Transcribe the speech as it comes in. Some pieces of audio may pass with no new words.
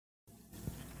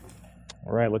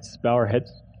All right, let's bow our heads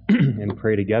and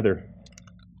pray together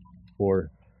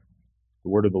for the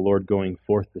word of the Lord going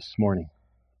forth this morning.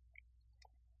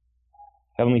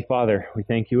 Heavenly Father, we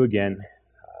thank you again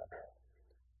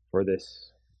for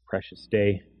this precious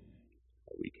day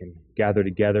that we can gather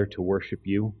together to worship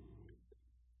you.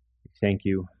 We thank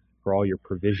you for all your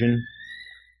provision.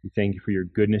 We thank you for your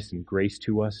goodness and grace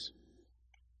to us.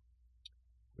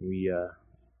 We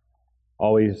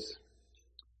always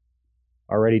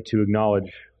are ready to acknowledge,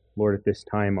 Lord, at this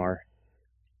time our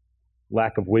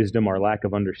lack of wisdom, our lack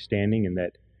of understanding, and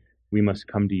that we must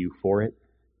come to you for it.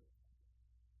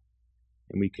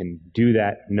 And we can do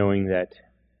that knowing that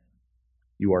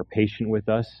you are patient with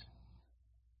us.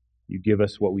 You give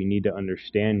us what we need to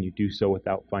understand. You do so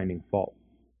without finding fault.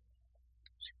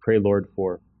 So pray, Lord,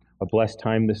 for a blessed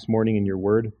time this morning in your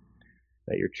word,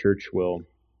 that your church will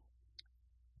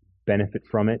benefit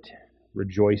from it,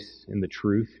 rejoice in the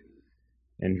truth,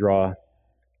 and draw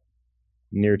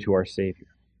near to our Savior.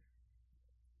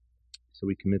 So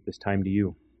we commit this time to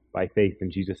you by faith in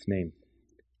Jesus' name.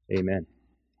 Amen.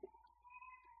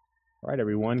 All right,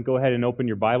 everyone, go ahead and open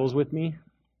your Bibles with me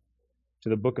to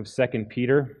the book of 2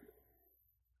 Peter.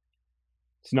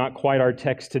 It's not quite our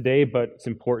text today, but it's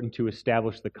important to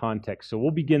establish the context. So we'll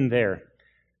begin there.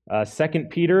 2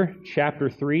 Peter chapter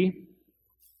 3.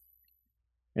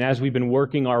 And as we've been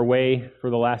working our way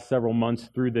for the last several months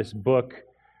through this book,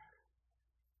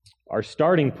 our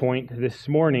starting point this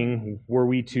morning, were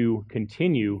we to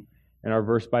continue in our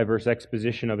verse-by-verse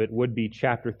exposition of it, would be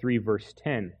chapter 3, verse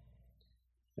 10.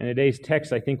 And today's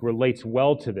text, I think, relates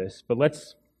well to this, but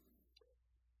let's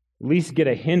at least get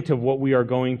a hint of what we are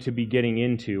going to be getting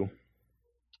into,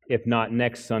 if not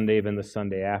next Sunday, then the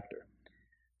Sunday after.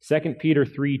 2 Peter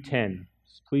 3:10.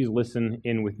 Please listen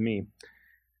in with me.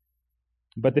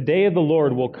 But the day of the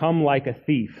Lord will come like a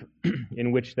thief,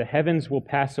 in which the heavens will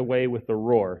pass away with a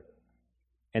roar,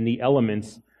 and the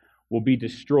elements will be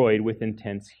destroyed with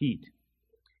intense heat.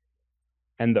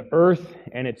 And the earth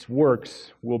and its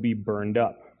works will be burned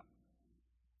up.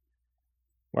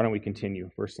 Why don't we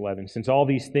continue? Verse 11. Since all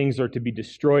these things are to be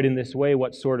destroyed in this way,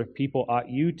 what sort of people ought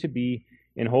you to be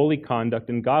in holy conduct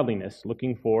and godliness,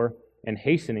 looking for and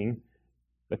hastening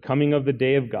the coming of the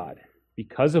day of God,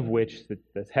 because of which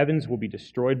the heavens will be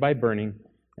destroyed by burning,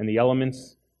 and the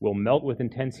elements will melt with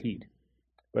intense heat.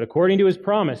 But according to his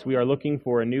promise, we are looking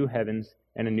for a new heavens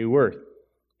and a new earth,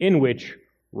 in which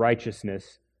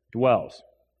righteousness dwells.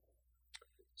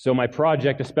 So my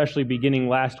project, especially beginning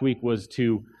last week, was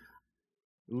to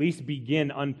at least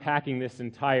begin unpacking this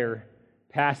entire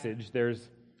passage. There's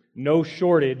no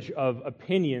shortage of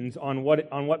opinions on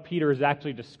what Peter is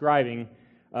actually describing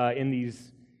in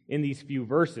these few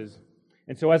verses.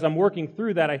 And so as I'm working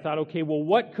through that, I thought, okay, well,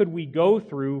 what could we go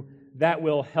through that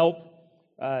will help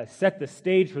set the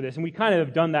stage for this? And we kind of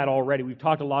have done that already. We've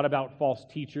talked a lot about false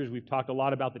teachers. We've talked a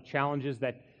lot about the challenges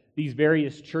that these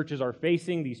various churches are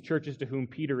facing, these churches to whom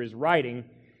Peter is writing.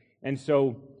 And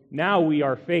so now we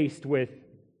are faced with,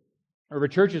 or the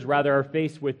churches rather, are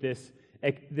faced with this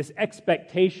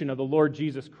expectation of the Lord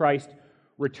Jesus Christ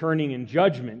returning in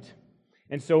judgment.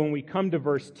 And so when we come to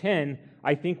verse 10,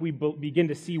 I think we begin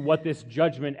to see what this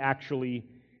judgment actually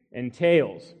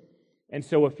entails. And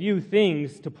so a few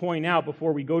things to point out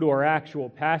before we go to our actual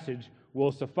passage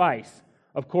will suffice.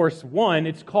 Of course, one,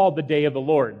 it's called the day of the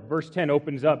Lord. Verse 10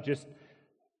 opens up just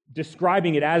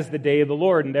describing it as the day of the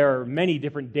Lord, and there are many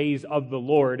different days of the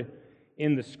Lord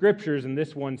in the Scriptures, and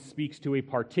this one speaks to a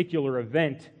particular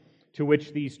event to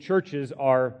which these churches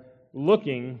are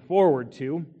looking forward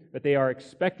to, that they are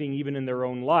expecting even in their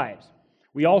own lives.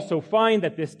 We also find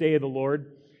that this day of the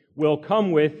Lord will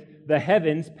come with the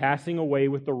heavens passing away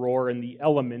with the roar and the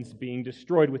elements being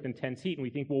destroyed with intense heat. And we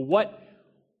think, well,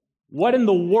 what in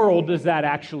the world does that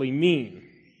actually mean?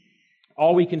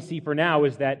 All we can see for now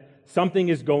is that something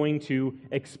is going to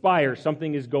expire.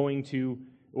 Something is going to,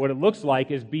 what it looks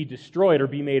like, is be destroyed or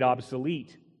be made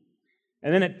obsolete.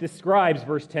 And then it describes,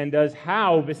 verse 10 does,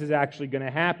 how this is actually going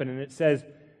to happen. And it says,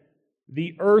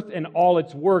 the earth and all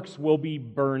its works will be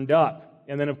burned up.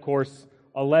 And then, of course,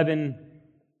 11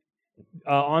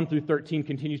 on through 13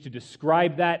 continues to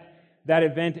describe that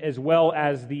event, as well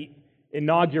as the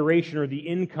inauguration or the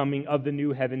incoming of the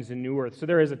new heavens and new earth. So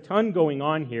there is a ton going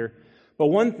on here. But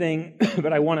one thing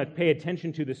that I want to pay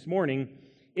attention to this morning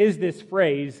is this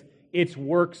phrase, its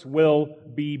works will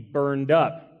be burned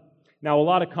up. Now, a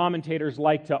lot of commentators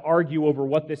like to argue over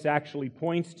what this actually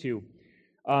points to.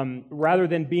 Rather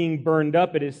than being burned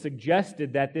up, it is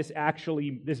suggested that this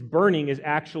burning is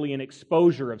actually an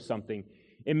exposure of something.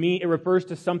 It refers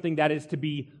to something that is to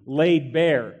be laid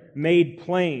bare, made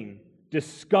plain,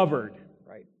 discovered,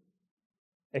 right?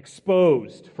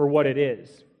 exposed for what it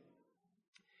is.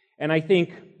 And I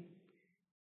think,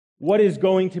 what is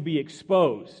going to be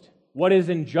exposed? What is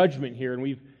in judgment here? And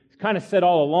we've kind of said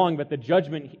all along that the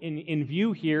judgment in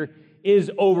view here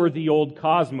is over the old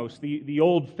cosmos, the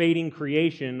old fading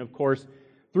creation. Of course,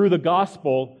 through the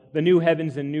gospel, the new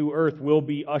heavens and new earth will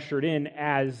be ushered in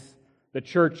as the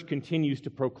church continues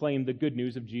to proclaim the good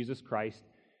news of Jesus Christ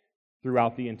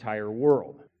throughout the entire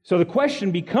world. So the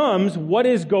question becomes, what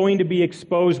is going to be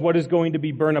exposed? What is going to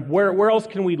be burned up? Where else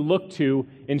can we look to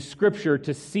in Scripture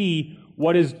to see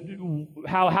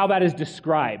how that is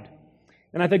described?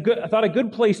 And I thought a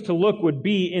good place to look would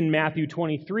be in Matthew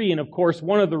 23. And of course,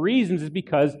 one of the reasons is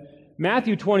because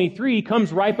Matthew 23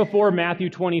 comes right before Matthew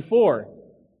 24.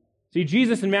 See,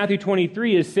 Jesus in Matthew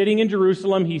 23 is sitting in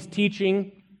Jerusalem, he's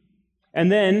teaching,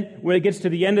 and then when it gets to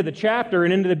the end of the chapter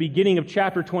and into the beginning of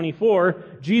chapter 24,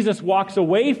 Jesus walks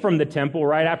away from the temple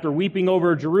right after weeping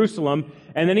over Jerusalem,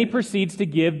 and then he proceeds to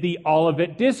give the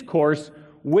Olivet Discourse,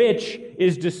 which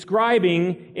is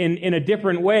describing in a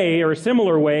different way or a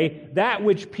similar way that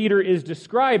which Peter is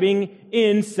describing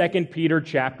in 2 Peter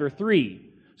chapter 3.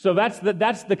 So that's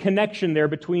the connection there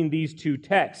between these two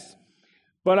texts.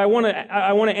 But I want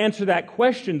to answer that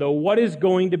question, though. What is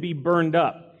going to be burned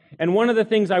up? And one of the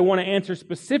things I want to answer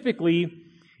specifically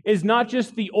is not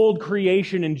just the old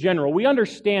creation in general. We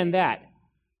understand that.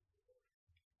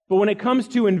 But when it comes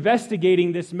to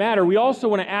investigating this matter, we also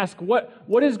want to ask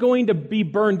what is going to be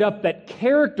burned up that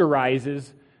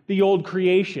characterizes the old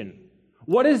creation?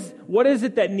 What is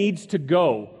it that needs to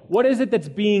go? What is it that's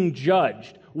being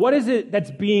judged? What is it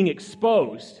that's being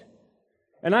exposed?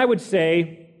 And I would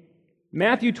say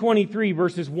Matthew 23,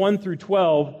 verses 1 through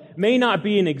 12, may not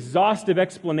be an exhaustive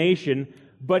explanation,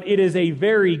 but it is a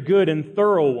very good and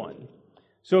thorough one.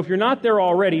 So if you're not there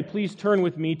already, please turn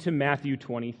with me to Matthew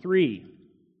 23.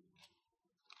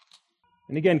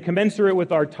 And again, commensurate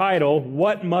with our title,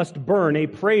 What Must Burn? A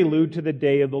Prelude to the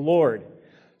Day of the Lord.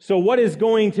 So what is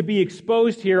going to be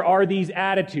exposed here are these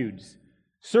attitudes.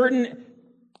 Certain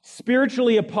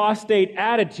spiritually apostate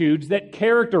attitudes that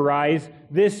characterize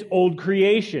this old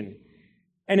creation.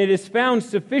 And it is found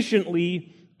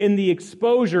sufficiently in the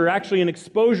exposure, actually an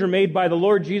exposure made by the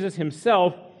Lord Jesus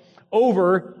himself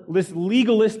over this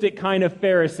legalistic kind of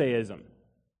Pharisaism.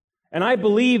 And I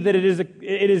believe that it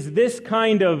is this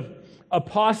kind of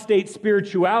apostate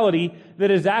spirituality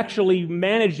that is actually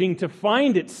managing to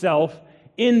find itself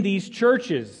in these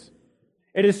churches.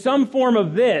 It is some form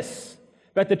of this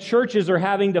that the churches are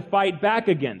having to fight back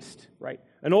against, right?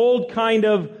 An old kind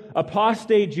of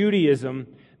apostate Judaism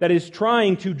that is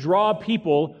trying to draw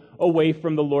people away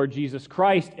from the Lord Jesus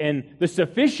Christ and the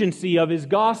sufficiency of His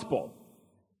gospel.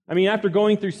 I mean, after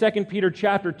going through 2 Peter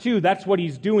chapter 2, that's what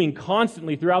he's doing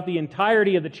constantly throughout the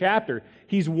entirety of the chapter.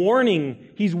 He's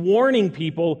warning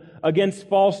people against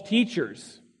false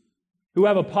teachers who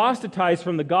have apostatized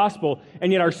from the gospel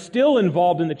and yet are still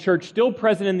involved in the church, still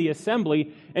present in the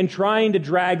assembly, and trying to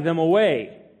drag them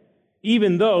away,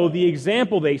 even though the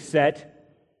example they set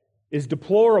is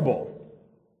deplorable.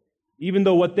 Even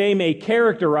though what they may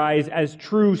characterize as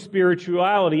true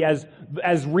spirituality, as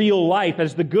real life,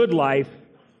 as the good life,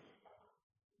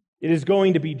 it is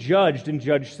going to be judged and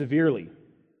judged severely.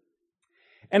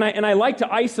 And I like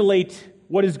to isolate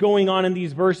what is going on in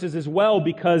these verses as well,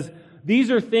 because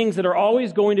these are things that are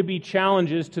always going to be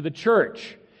challenges to the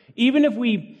church. Even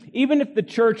if the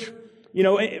church,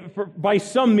 by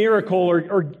some miracle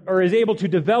or is able to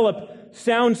develop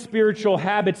sound spiritual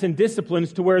habits and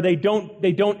disciplines to where they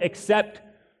don't accept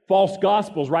false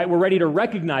gospels, right? We're ready to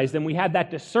recognize them. We have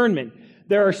that discernment.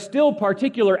 There are still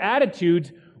particular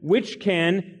attitudes which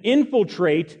can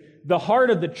infiltrate the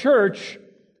heart of the church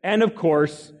and, of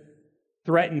course,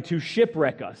 threaten to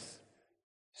shipwreck us,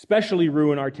 especially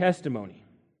ruin our testimony.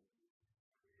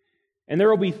 And there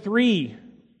will be 3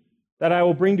 that I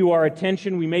will bring to our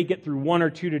attention. We may get through 1 or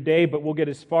 2 today, but we'll get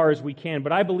as far as we can.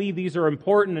 But I believe these are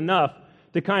important enough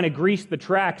to kind of grease the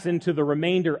tracks into the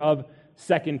remainder of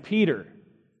 2 Peter.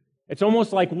 It's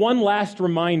almost like one last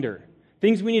reminder,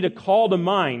 things we need to call to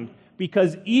mind,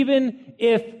 because even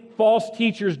if false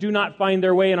teachers do not find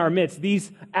their way in our midst,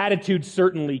 these attitudes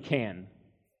certainly can.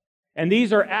 And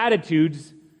these are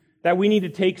attitudes that we need to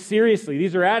take seriously.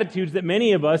 These are attitudes that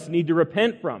many of us need to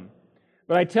repent from.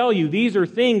 But I tell you, these are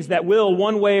things that will,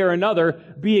 one way or another,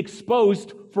 be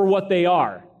exposed for what they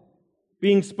are,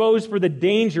 being exposed for the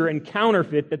danger and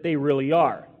counterfeit that they really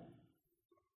are.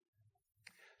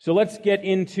 So let's get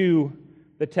into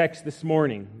the text this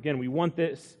morning. Again, we want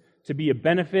this to be a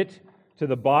benefit to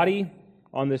the body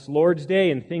on this Lord's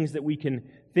Day and things that we can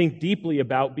think deeply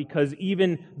about, because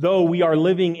even though we are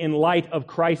living in light of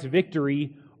Christ's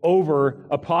victory over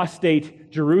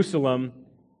apostate Jerusalem,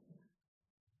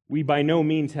 we by no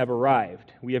means have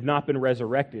arrived. We have not been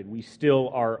resurrected. We still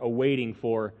are awaiting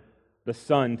for the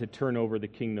Son to turn over the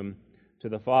kingdom to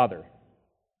the Father.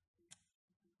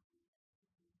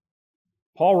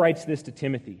 Paul writes this to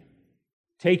Timothy: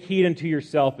 "Take heed unto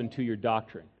yourself and to your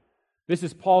doctrine." This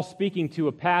is Paul speaking to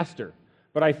a pastor,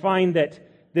 but I find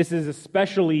that this is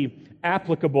especially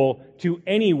applicable to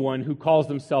anyone who calls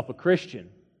himself a Christian.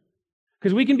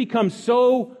 Because we can become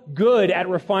so good at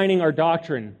refining our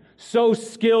doctrine, so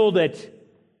skilled at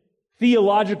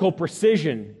theological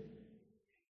precision,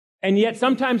 and yet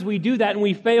sometimes we do that and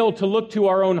we fail to look to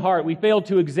our own heart. We fail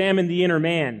to examine the inner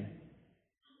man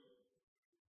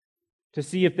to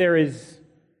see if there is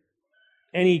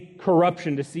any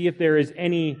corruption, to see if there is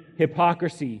any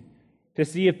hypocrisy, to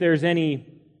see if there's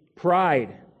any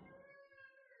pride.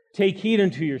 Take heed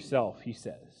unto yourself, he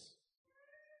says.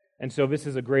 And so this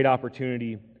is a great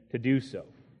opportunity to do so.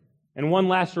 And one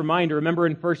last reminder, remember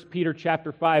in 1 Peter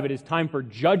chapter 5, it is time for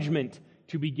judgment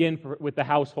to begin with the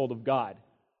household of God.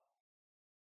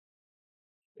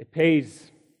 It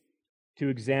pays to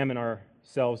examine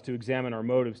ourselves, to examine our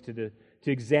motives, to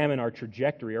examine our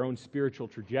trajectory, our own spiritual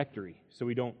trajectory, so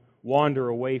we don't wander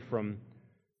away from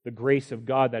the grace of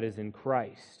God that is in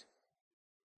Christ.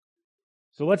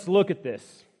 So let's look at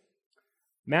this.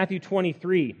 Matthew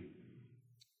 23.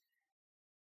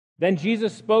 Then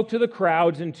Jesus spoke to the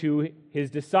crowds and to his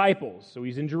disciples. So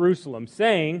he's in Jerusalem,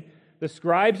 saying, "The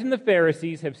scribes and the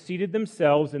Pharisees have seated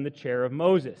themselves in the chair of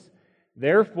Moses.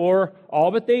 Therefore, all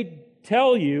that they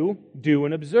tell you, do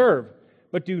and observe.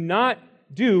 But do not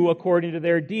do according to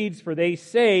their deeds, for they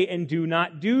say and do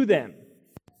not do them."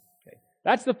 Okay.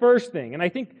 That's the first thing. And I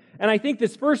think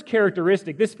this first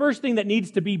characteristic, this first thing that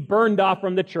needs to be burned off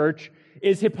from the church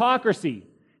is hypocrisy.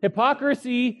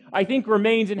 Hypocrisy, I think,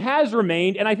 remains and has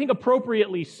remained, and I think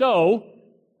appropriately so,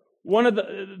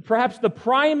 perhaps the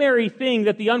primary thing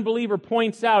that the unbeliever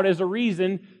points out as a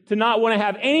reason to not want to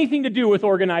have anything to do with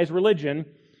organized religion,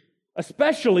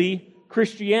 especially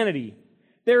Christianity.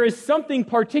 There is something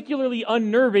particularly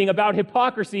unnerving about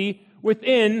hypocrisy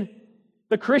within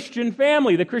the Christian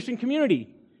family, the Christian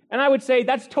community. And I would say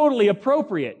that's totally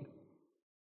appropriate.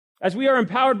 As we are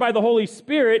empowered by the Holy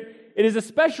Spirit, it is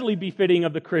especially befitting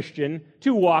of the Christian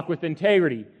to walk with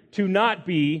integrity, to not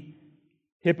be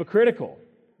hypocritical.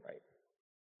 Right?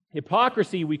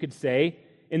 Hypocrisy, we could say,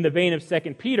 in the vein of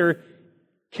 2 Peter,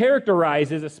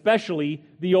 characterizes especially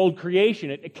the old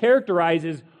creation. It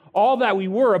characterizes all that we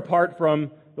were apart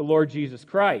from the Lord Jesus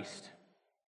Christ.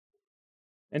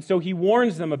 And so he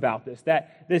warns them about this,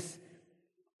 that this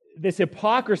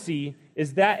hypocrisy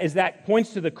is that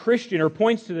points to the Christian or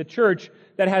points to the church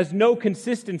that has no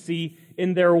consistency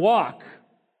in their walk.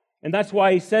 And that's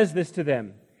why he says this to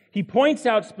them. He points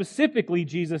out specifically,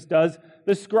 Jesus does,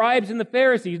 the scribes and the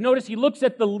Pharisees. Notice he looks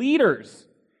at the leaders.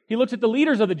 He looks at the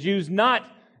leaders of the Jews, not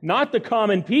the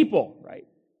common people, right?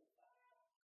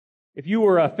 If you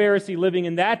were a Pharisee living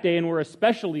in that day and were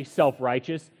especially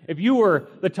self-righteous, if you were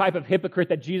the type of hypocrite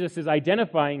that Jesus is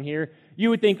identifying here, you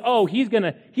would think, oh, he's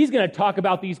gonna talk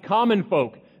about these common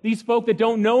folk, these folk that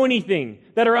don't know anything,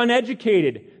 that are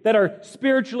uneducated, that are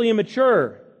spiritually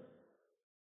immature,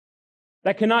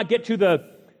 that cannot get to the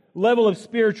level of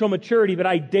spiritual maturity that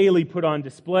I daily put on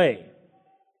display.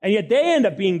 And yet they end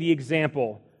up being the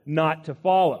example not to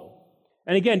follow.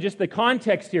 And again, just the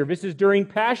context here, this is during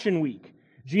Passion Week.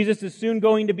 Jesus is soon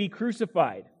going to be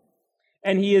crucified.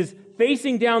 And he is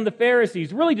facing down the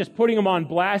Pharisees, really just putting them on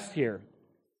blast here.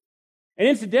 And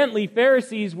incidentally,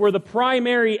 Pharisees were the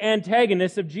primary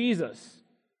antagonists of Jesus.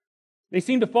 They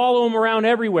seemed to follow him around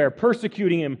everywhere,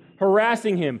 persecuting him,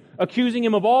 harassing him, accusing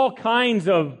him of all kinds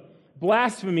of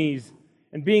blasphemies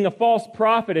and being a false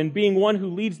prophet and being one who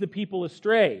leads the people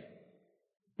astray.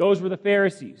 Those were the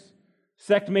Pharisees.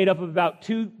 Sect made up of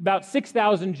about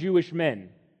 6,000 Jewish men.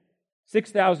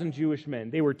 6,000 Jewish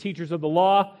men. They were teachers of the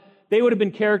law. They would have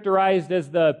been characterized as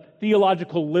the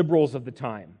theological liberals of the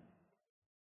time.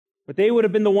 But they would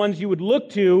have been the ones you would look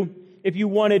to if you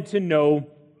wanted to know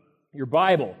your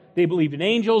Bible. They believed in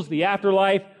angels, the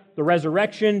afterlife, the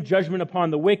resurrection, judgment upon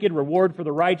the wicked, reward for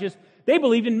the righteous. They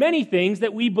believed in many things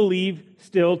that we believe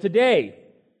still today.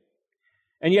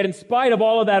 And yet, in spite of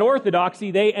all of that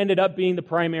orthodoxy, they ended up being the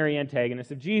primary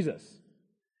antagonists of Jesus.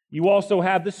 You also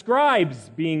have the scribes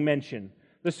being mentioned.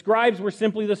 The scribes were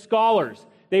simply the scholars.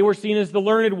 They were seen as the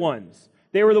learned ones.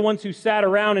 They were the ones who sat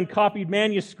around and copied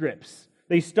manuscripts.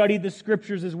 They studied the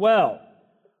scriptures as well.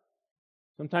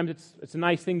 Sometimes it's a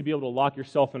nice thing to be able to lock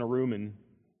yourself in a room and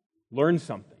learn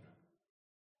something.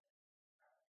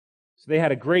 So they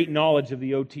had a great knowledge of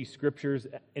the OT scriptures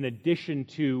in addition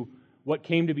to what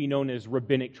came to be known as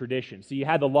rabbinic tradition. So you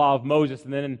had the law of Moses,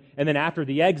 and then after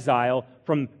the exile,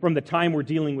 from the time we're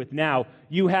dealing with now,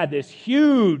 you had this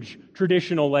huge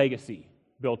traditional legacy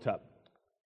built up.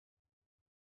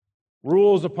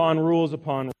 Rules upon rules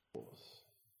upon rules.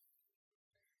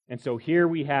 And so here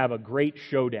we have a great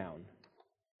showdown,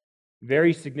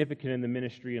 very significant in the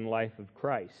ministry and life of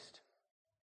Christ.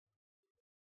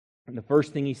 And the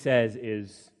first thing he says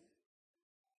is,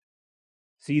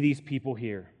 see these people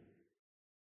here.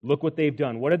 Look what they've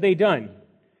done. What have they done?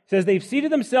 It says they've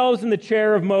seated themselves in the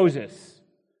chair of Moses.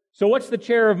 So what's the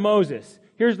chair of Moses?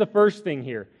 Here's the first thing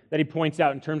here that he points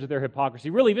out in terms of their hypocrisy.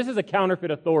 Really, this is a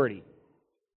counterfeit authority.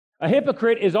 A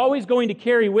hypocrite is always going to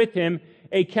carry with him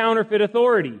a counterfeit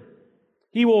authority.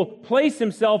 He will place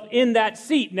himself in that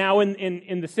seat. Now,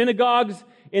 in the synagogues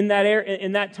in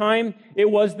that time, it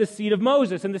was the seat of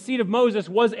Moses. And the seat of Moses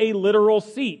was a literal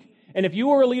seat. And if you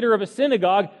were a leader of a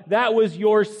synagogue, that was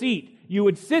your seat. You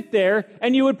would sit there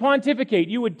and you would pontificate.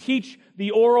 You would teach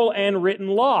the oral and written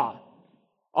law.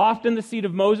 Often the seat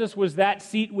of Moses was that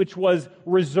seat which was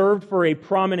reserved for a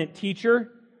prominent teacher,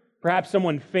 perhaps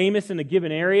someone famous in a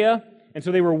given area, and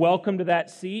so they were welcome to that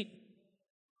seat.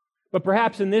 But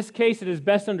perhaps in this case it is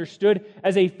best understood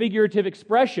as a figurative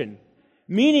expression,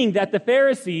 meaning that the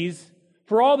Pharisees,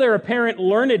 for all their apparent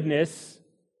learnedness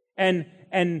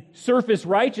and surface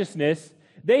righteousness,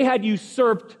 they had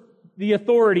usurped the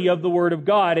authority of the Word of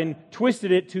God and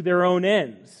twisted it to their own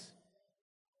ends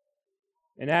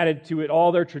and added to it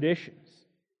all their traditions.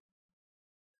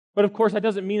 But of course, that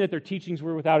doesn't mean that their teachings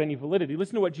were without any validity.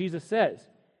 Listen to what Jesus says.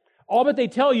 All that they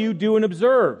tell you, do and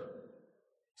observe.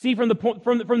 See, from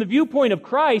the viewpoint of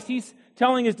Christ, He's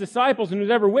telling His disciples and who's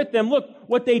ever with them, look,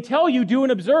 what they tell you, do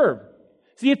and observe.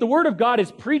 See, if the Word of God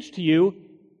is preached to you,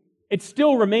 it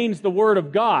still remains the Word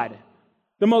of God.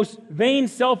 The most vain,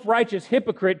 self-righteous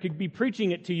hypocrite could be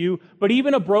preaching it to you, but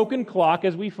even a broken clock,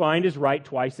 as we find, is right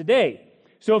twice a day.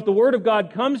 So if the Word of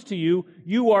God comes to you,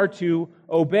 you are to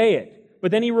obey it.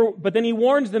 But then he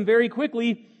warns them very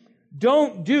quickly,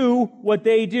 don't do what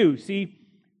they do. See,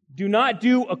 do not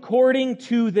do according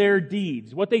to their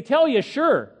deeds. What they tell you,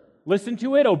 sure, listen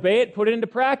to it, obey it, put it into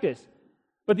practice.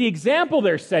 But the example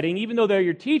they're setting, even though they're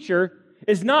your teacher,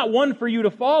 is not one for you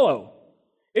to follow.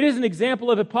 It is an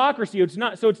example of hypocrisy. It's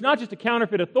not just a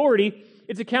counterfeit authority,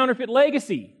 it's a counterfeit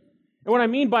legacy. And what I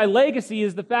mean by legacy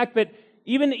is the fact that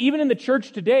even in the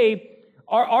church today,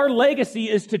 our legacy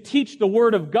is to teach the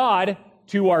Word of God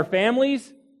to our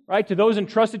families, right? To those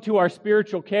entrusted to our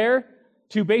spiritual care,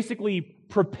 to basically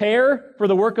prepare for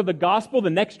the work of the gospel, the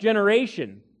next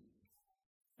generation.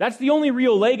 That's the only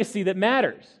real legacy that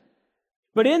matters.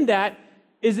 But in that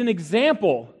is an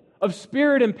example of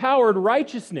Spirit-empowered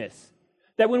righteousness.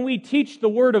 That when we teach the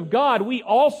Word of God, we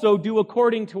also do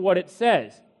according to what it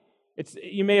says.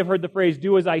 You may have heard the phrase,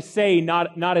 do as I say,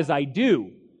 not as I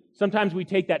do. Sometimes we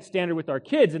take that standard with our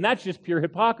kids, and that's just pure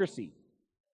hypocrisy.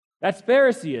 That's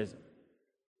Phariseeism.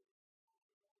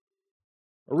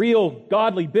 A real,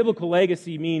 godly, biblical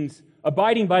legacy means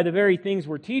abiding by the very things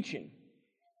we're teaching.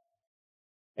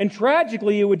 And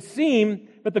tragically, it would seem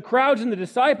that the crowds and the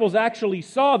disciples actually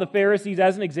saw the Pharisees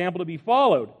as an example to be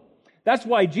followed. That's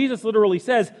why Jesus literally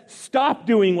says, stop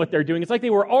doing what they're doing. It's like they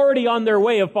were already on their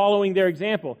way of following their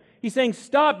example. He's saying,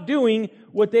 stop doing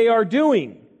what they are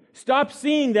doing. Stop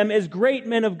seeing them as great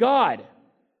men of God.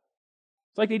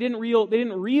 It's like they didn't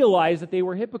realize that they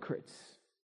were hypocrites.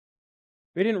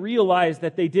 They didn't realize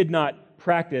that they did not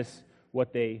practice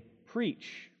what they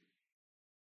preach.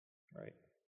 Right?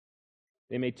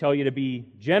 They may tell you to be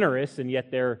generous, and yet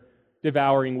they're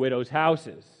devouring widows'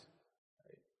 houses.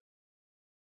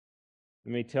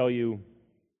 They may tell you,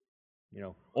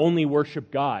 only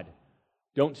worship God.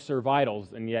 Don't serve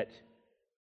idols, and yet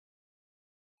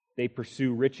they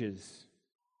pursue riches.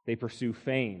 They pursue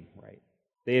fame, right?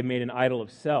 They have made an idol of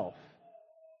self.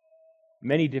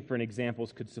 Many different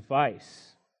examples could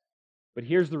suffice. But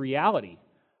here's the reality.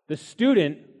 The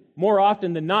student, more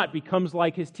often than not, becomes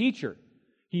like his teacher.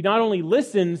 He not only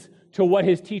listens to what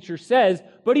his teacher says,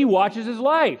 but he watches his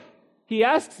life. He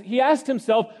asks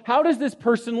himself, how does this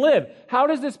person live? How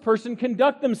does this person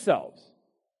conduct themselves?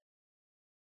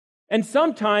 And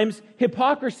sometimes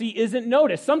hypocrisy isn't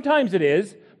noticed. Sometimes it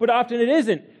is, but often it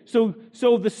isn't. So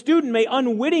the student may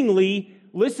unwittingly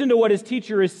listen to what his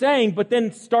teacher is saying, but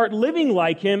then start living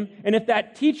like him. And if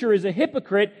that teacher is a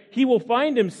hypocrite, he will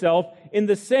find himself in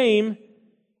the same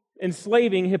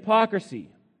enslaving hypocrisy.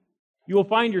 You will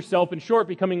find yourself, in short,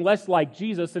 becoming less like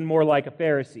Jesus and more like a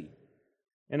Pharisee.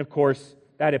 And of course,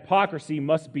 that hypocrisy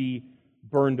must be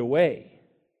burned away.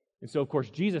 And so, of course,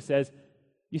 Jesus says,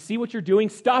 you see what you're doing?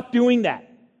 Stop doing that.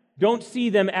 Don't see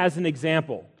them as an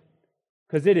example.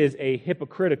 because it is a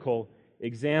hypocritical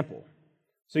example.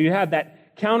 So you have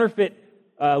that counterfeit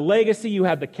legacy, you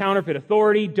have the counterfeit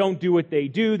authority. Don't do what they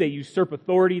do. They usurp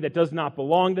authority that does not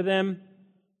belong to them.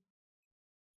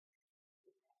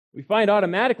 We find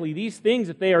automatically these things,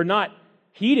 if they are not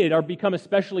heeded, are become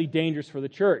especially dangerous for the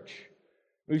church.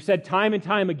 We've said time and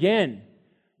time again,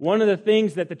 one of the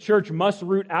things that the church must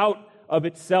root out of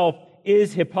itself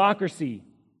is hypocrisy.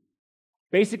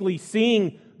 Basically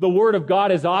seeing the Word of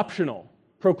God as optional,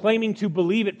 proclaiming to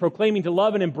believe it, proclaiming to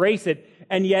love and embrace it,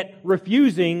 and yet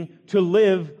refusing to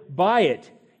live by it,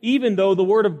 even though the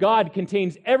Word of God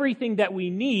contains everything that we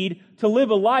need to live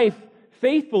a life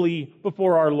faithfully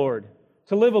before our Lord,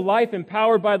 to live a life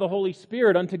empowered by the Holy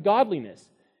Spirit unto godliness.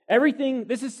 Everything,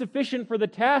 this is sufficient for the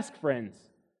task, friends.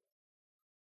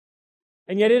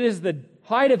 And yet it is the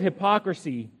height of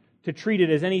hypocrisy to treat it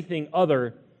as anything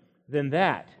other than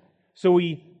that. So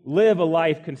we live a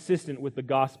life consistent with the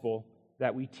gospel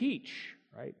that we teach,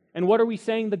 right? And what are we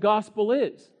saying the gospel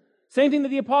is? Same thing that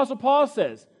the Apostle Paul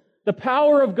says. The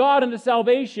power of God unto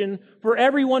salvation for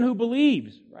everyone who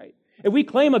believes, right? If we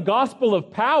claim a gospel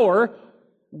of power,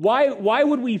 why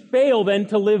would we fail then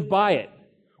to live by it?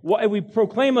 If we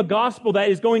proclaim a gospel that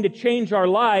is going to change our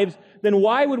lives, then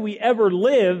why would we ever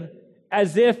live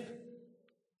as if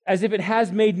it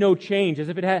has made no change, as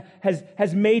if it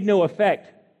has made no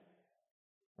effect?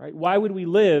 Right? Why would we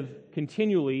live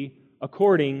continually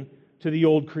according to the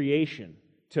old creation,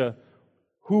 to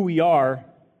who we are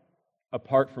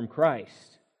apart from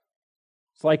Christ?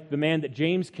 It's like the man that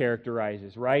James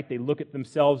characterizes, right? They look at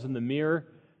themselves in the mirror,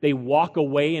 they walk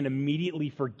away and immediately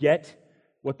forget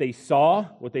what they saw,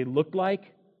 what they looked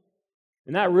like.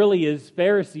 And that really is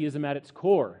Phariseeism at its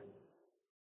core.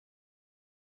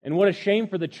 And what a shame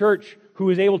for the church who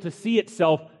is able to see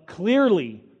itself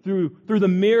clearly through the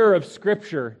mirror of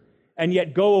Scripture and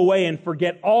yet go away and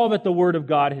forget all that the Word of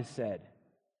God has said.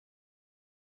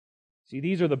 See,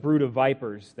 these are the brood of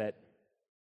vipers that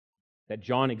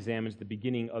John examines at the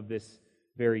beginning of this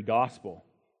very gospel.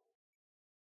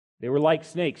 They were like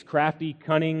snakes, crafty,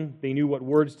 cunning, they knew what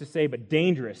words to say, but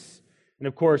dangerous. And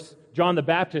of course, John the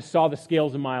Baptist saw the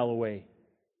scales a mile away.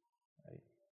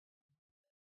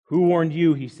 Who warned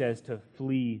you, he says, to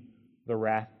flee the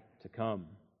wrath to come?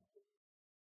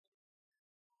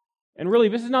 And really,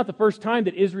 this is not the first time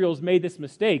that Israel's made this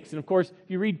mistakes. And of course, if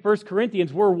you read 1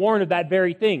 Corinthians, we're warned of that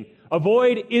very thing.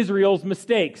 Avoid Israel's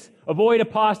mistakes. Avoid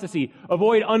apostasy.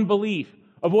 Avoid unbelief.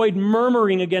 Avoid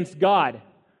murmuring against God.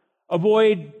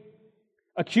 Avoid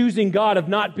accusing God of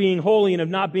not being holy and of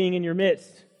not being in your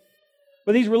midst.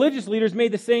 But these religious leaders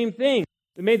made the same thing.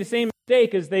 They made the same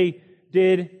mistake as they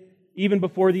did even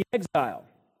before the exile.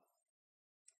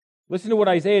 Listen to what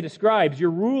Isaiah describes.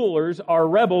 Your rulers are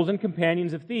rebels and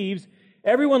companions of thieves.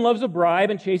 Everyone loves a bribe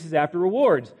and chases after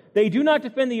rewards. They do not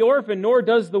defend the orphan, nor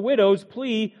does the widow's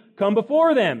plea come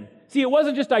before them. See, it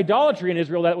wasn't just idolatry in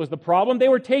Israel that was the problem. They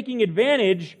were taking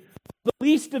advantage of the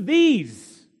least of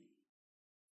these.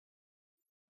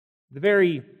 The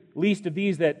very least of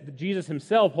these that Jesus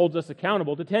himself holds us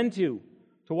accountable to tend to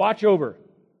watch over.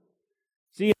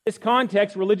 See, in this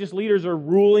context, religious leaders are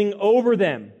ruling over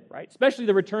them, right? Especially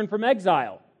the return from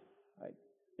exile. Right?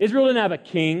 Israel didn't have a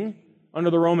king under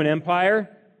the Roman Empire.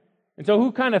 And so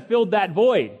who kind of filled that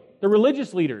void? The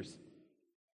religious leaders.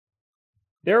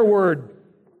 Their word,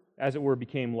 as it were,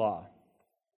 became law.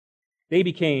 They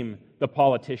became the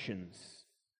politicians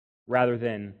rather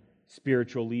than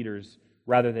spiritual leaders,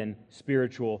 rather than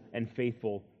spiritual and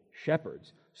faithful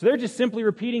shepherds. So they're just simply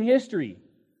repeating history.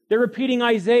 They're repeating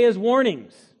Isaiah's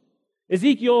warnings.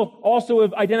 Ezekiel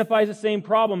also identifies the same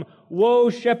problem. Woe,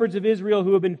 shepherds of Israel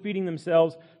who have been feeding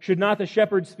themselves. Should not the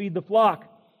shepherds feed the flock?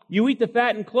 You eat the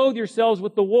fat and clothe yourselves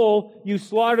with the wool. You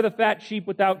slaughter the fat sheep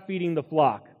without feeding the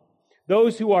flock.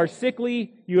 Those who are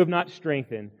sickly you have not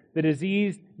strengthened. The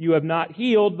diseased you have not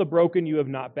healed. The broken you have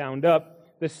not bound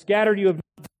up. The scattered you have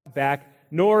not brought back.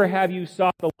 Nor have you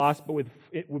sought the lost, but with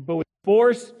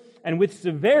force and with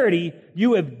severity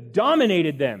you have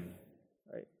dominated them.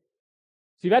 Right?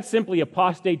 See, that's simply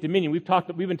apostate dominion. We've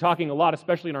been talking a lot,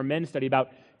 especially in our men's study, about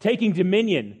taking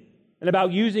dominion and about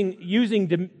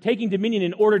taking dominion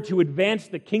in order to advance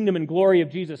the kingdom and glory of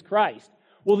Jesus Christ.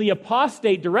 Well, the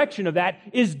apostate direction of that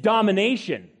is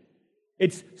domination.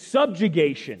 It's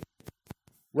subjugation,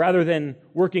 rather than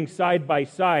working side by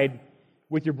side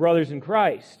with your brothers in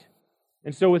Christ.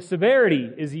 And so with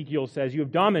severity, Ezekiel says, you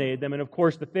have dominated them. And of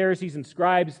course, the Pharisees and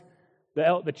scribes,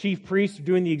 the chief priests, are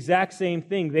doing the exact same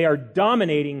thing. They are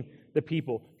dominating the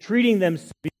people, treating them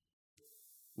severely,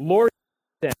 lording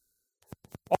them,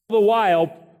 all the while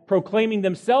proclaiming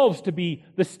themselves to be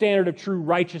the standard of true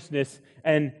righteousness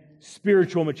and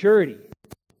spiritual maturity.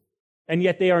 And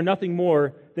yet they are nothing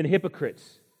more than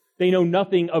hypocrites. They know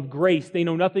nothing of grace. They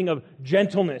know nothing of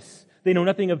gentleness. They know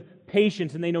nothing of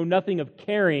patience. And they know nothing of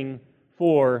caring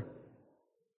for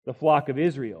the flock of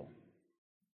Israel.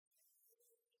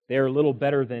 They are little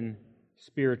better than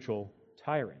spiritual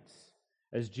tyrants,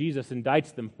 as Jesus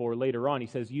indicts them for later on. He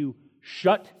says, you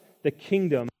shut the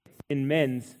kingdom in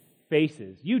men's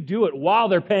faces. You do it while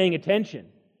they're paying attention.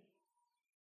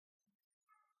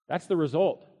 That's the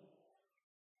result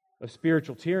of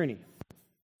spiritual tyranny.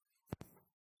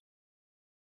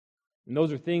 And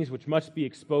those are things which must be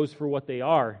exposed for what they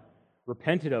are,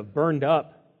 repented of, burned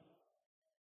up.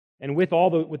 And with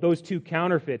those two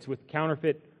counterfeits, with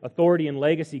counterfeit authority and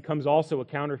legacy, comes also a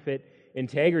counterfeit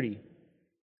integrity.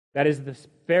 That is, the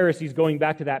Pharisees, going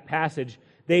back to that passage,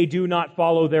 they do not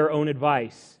follow their own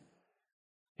advice.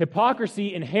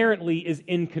 Hypocrisy inherently is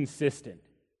inconsistent.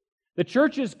 The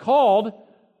church is called,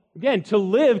 again, to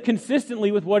live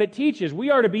consistently with what it teaches. We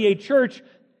are to be a church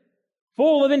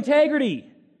full of integrity,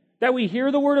 that we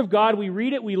hear the Word of God, we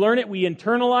read it, we learn it, we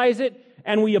internalize it,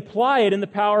 and we apply it in the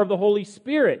power of the Holy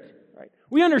Spirit. Right?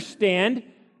 We understand,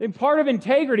 and part of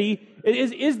integrity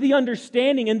is the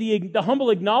understanding and the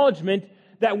humble acknowledgement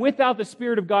that without the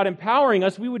Spirit of God empowering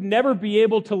us, we would never be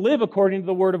able to live according to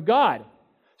the Word of God.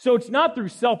 So it's not through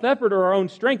self-effort or our own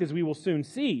strength, as we will soon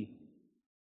see,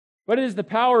 but it is the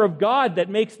power of God that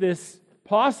makes this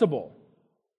possible.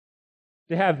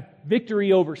 To have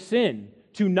victory over sin,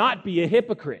 to not be a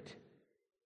hypocrite,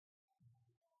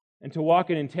 and to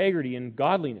walk in integrity and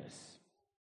godliness,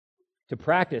 to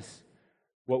practice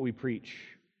what we preach.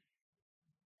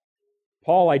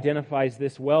 Paul identifies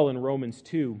this well in Romans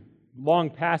 2. Long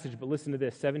passage, but listen to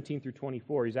this, 17 through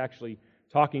 24. He's actually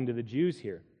talking to the Jews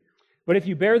here. But if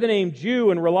you bear the name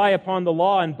Jew and rely upon the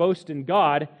law and boast in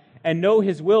God, and know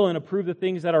His will and approve the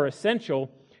things that are essential,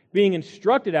 being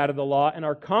instructed out of the law, and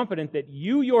are confident that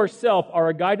you yourself are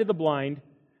a guide to the blind,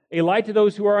 a light to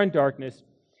those who are in darkness,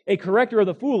 a corrector of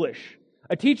the foolish,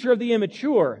 a teacher of the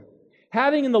immature,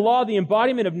 having in the law the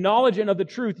embodiment of knowledge and of the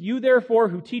truth, you therefore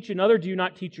who teach another, do you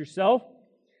not teach yourself?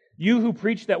 You who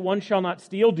preach that one shall not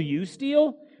steal, do you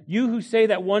steal? You who say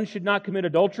that one should not commit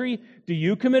adultery, do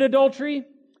you commit adultery?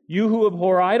 You who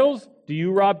abhor idols, do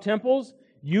you rob temples?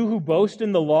 You who boast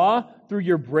in the law, through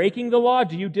your breaking the law,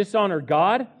 do you dishonor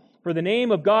God? For the name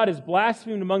of God is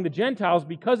blasphemed among the Gentiles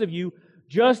because of you,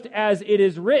 just as it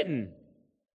is written.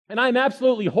 And I'm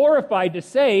absolutely horrified to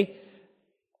say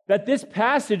that this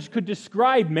passage could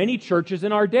describe many churches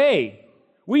in our day.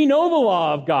 We know the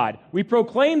law of God. We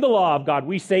proclaim the law of God.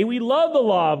 We say we love the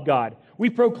law of God.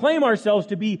 We proclaim ourselves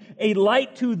to be a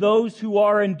light to those who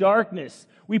are in darkness.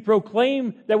 We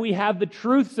proclaim that we have the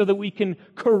truth so that we can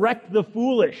correct the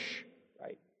foolish.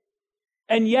 Right?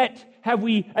 And yet, have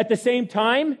we at the same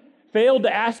time failed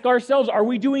to ask ourselves, are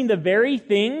we doing the very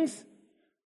things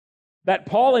that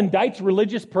Paul indicts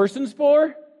religious persons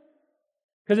for?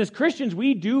 Because as Christians,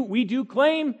 we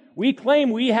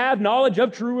claim we have knowledge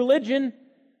of true religion.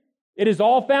 It is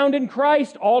all found in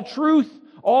Christ. All truth,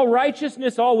 all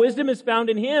righteousness, all wisdom is found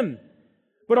in Him.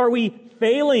 But are we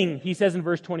failing, he says in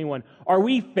verse 21, are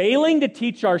we failing to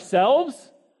teach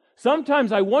ourselves?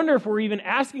 Sometimes I wonder if we're even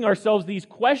asking ourselves these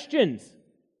questions.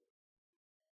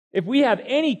 If we have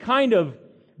any kind of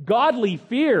godly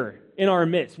fear in our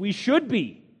midst, we should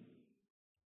be.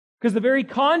 Because the very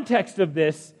context of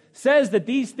this says that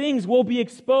these things will be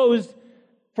exposed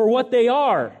for what they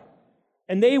are,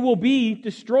 and they will be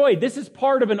destroyed. This is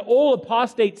part of an old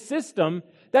apostate system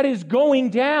that is going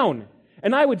down.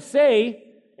 And I would say,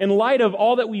 in light of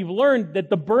all that we've learned, that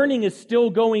the burning is still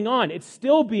going on. It's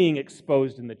still being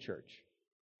exposed in the church,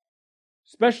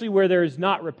 especially where there is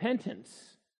not repentance.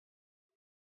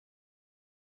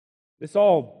 This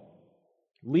all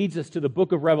leads us to the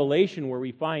book of Revelation, where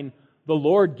we find the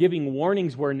Lord giving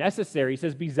warnings where necessary. He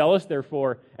says, be zealous,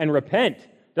 therefore, and repent.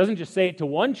 Doesn't just say it to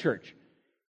one church.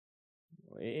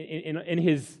 In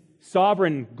His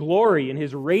sovereign glory, in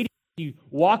His radiance, He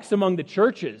walks among the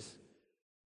churches.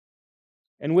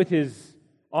 And with His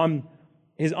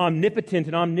omnipotent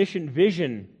and omniscient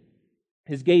vision,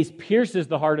 His gaze pierces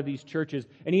the heart of these churches,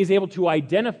 and He is able to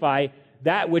identify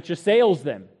that which assails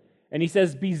them. And He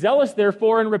says, be zealous,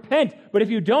 therefore, and repent. But if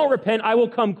you don't repent, I will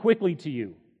come quickly to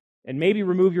you, and maybe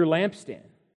remove your lampstand.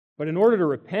 But in order to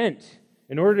repent,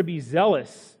 in order to be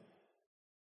zealous,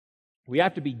 we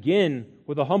have to begin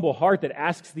with a humble heart that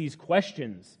asks these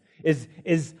questions.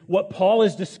 Is what Paul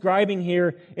is describing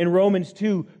here in Romans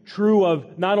 2 true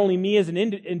of not only me as an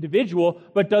individual,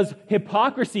 but does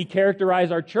hypocrisy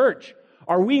characterize our church?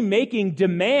 Are we making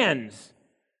demands,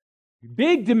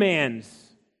 big demands,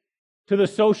 to the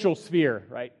social sphere,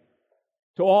 right?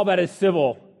 To all that is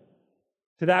civil,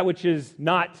 to that which is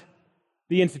not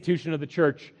the institution of the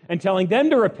church, and telling them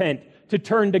to repent, to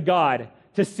turn to God,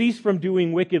 to cease from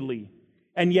doing wickedly,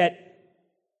 and yet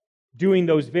doing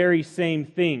those very same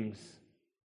things.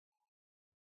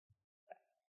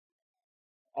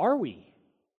 Are we?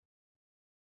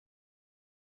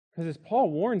 Because as Paul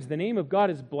warns, the name of God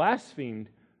is blasphemed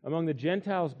among the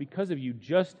Gentiles because of you,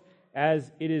 just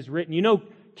as it is written. You know,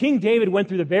 King David went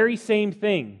through the very same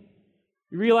thing.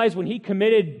 You realize when he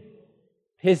committed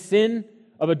his sin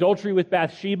of adultery with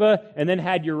Bathsheba and then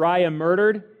had Uriah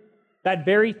murdered, that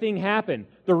very thing happened.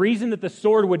 The reason that the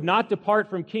sword would not depart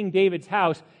from King David's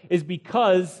house is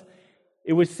because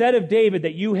it was said of David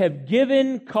that you have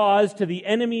given cause to the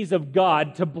enemies of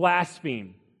God to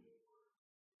blaspheme.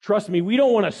 Trust me, we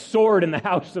don't want a sword in the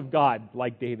house of God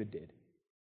like David did.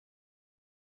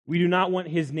 We do not want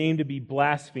his name to be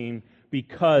blasphemed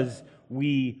because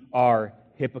we are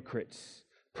hypocrites,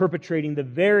 perpetrating the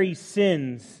very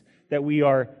sins that we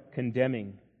are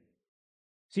condemning.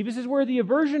 See, this is where the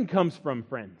aversion comes from,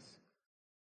 friends.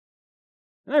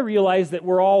 And I realize that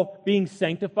we're all being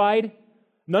sanctified.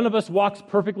 None of us walks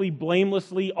perfectly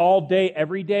blamelessly all day,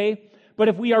 every day. But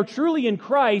if we are truly in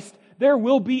Christ, there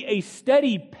will be a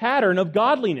steady pattern of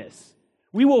godliness.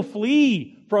 We will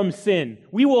flee from sin.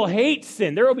 We will hate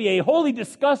sin. There will be a holy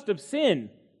disgust of sin,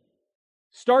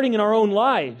 starting in our own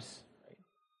lives,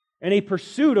 and a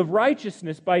pursuit of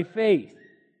righteousness by faith.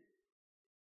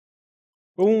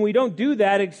 But when we don't do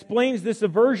that, it explains this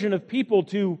aversion of people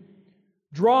to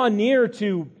draw near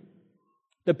to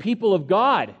the people of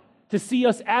God, to see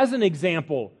us as an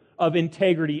example of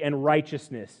integrity and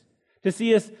righteousness, to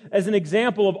see us as an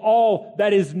example of all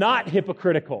that is not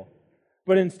hypocritical,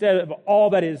 but instead of all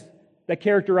that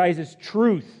characterizes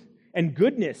truth and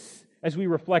goodness as we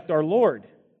reflect our Lord.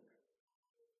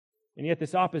 And yet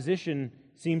this opposition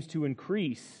seems to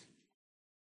increase.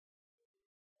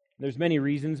 There's many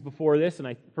reasons for this, and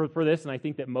I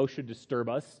think that most should disturb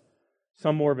us,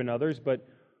 some more than others. But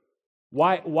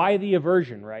why the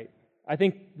aversion, right? I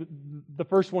think the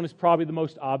first one is probably the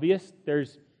most obvious.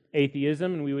 There's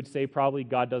atheism, and we would say probably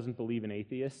God doesn't believe in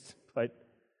atheists. But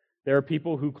there are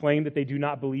people who claim that they do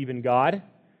not believe in God.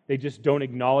 They just don't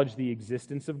acknowledge the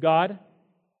existence of God.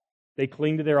 They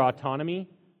cling to their autonomy.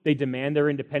 They demand their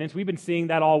independence. We've been seeing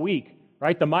that all week,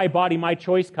 right? The my body, my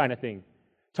choice kind of thing.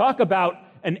 Talk about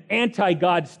an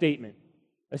anti-God statement,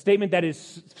 a statement that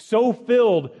is so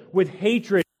filled with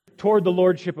hatred toward the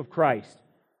lordship of Christ.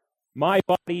 My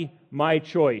body, my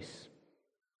choice.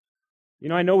 You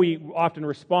know, I know we often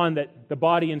respond that the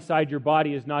body inside your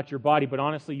body is not your body, but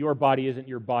honestly, your body isn't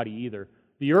your body either.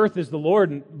 The earth is the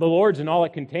Lord's and all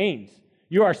it contains.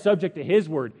 You are subject to His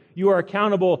word. You are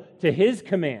accountable to His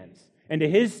commands and to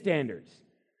His standards.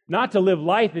 Not to live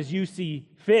life as you see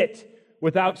fit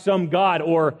without some God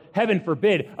or, heaven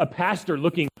forbid, a pastor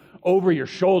looking over your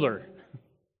shoulder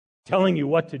telling you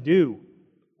what to do.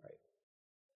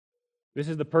 This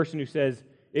is the person who says,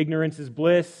 ignorance is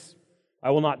bliss. I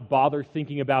will not bother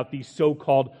thinking about these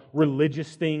so-called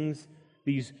religious things,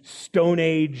 these Stone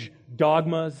Age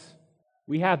dogmas.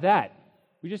 We have that.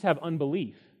 We just have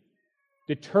unbelief.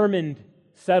 Determined,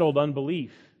 settled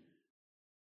unbelief.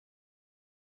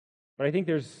 But I think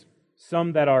there's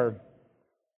some that are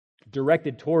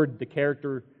directed toward the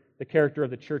character of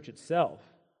the church itself.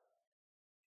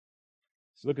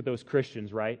 So look at those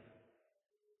Christians, right?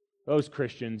 Those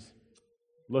Christians,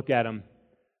 look at them.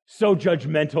 So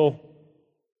judgmental,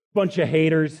 bunch of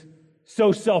haters,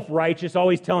 so self-righteous,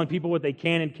 always telling people what they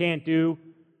can and can't do.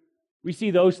 We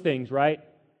see those things, right?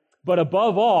 But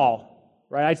above all,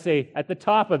 right, I'd say at the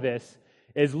top of this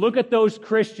is look at those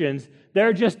Christians.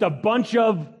 They're just a bunch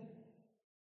of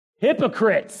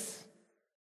hypocrites.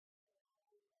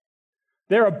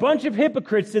 There are a bunch of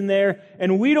hypocrites in there,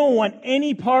 and we don't want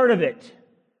any part of it.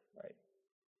 Right.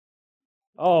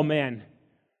 Oh, man.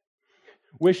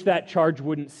 Wish that charge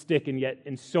wouldn't stick, and yet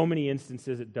in so many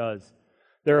instances it does.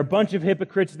 There are a bunch of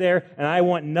hypocrites there, and I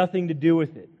want nothing to do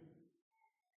with it.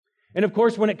 And of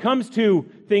course, when it comes to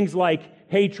things like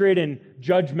hatred and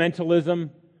judgmentalism,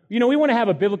 we want to have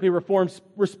a biblically reformed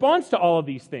response to all of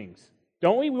these things,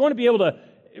 don't we? We want to be able to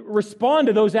respond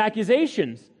to those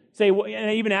accusations. Say,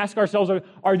 and even ask ourselves,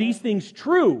 are these things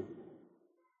true?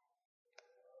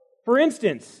 For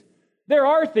instance, there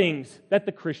are things that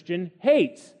the Christian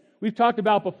hates. We've talked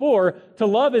about before, to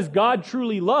love as God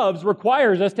truly loves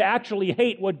requires us to actually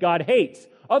hate what God hates.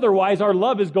 Otherwise, our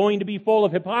love is going to be full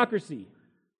of hypocrisy.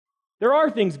 There are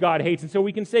things God hates, and so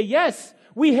we can say, yes,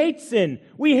 we hate sin.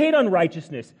 We hate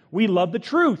unrighteousness. We love the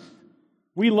truth.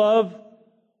 We love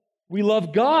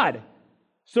God.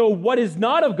 So what is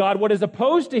not of God, what is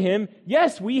opposed to Him,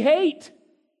 yes, we hate.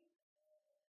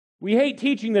 We hate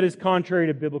teaching that is contrary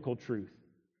to biblical truth.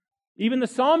 Even the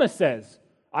psalmist says,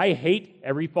 I hate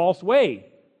every false way.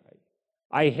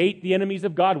 I hate the enemies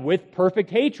of God with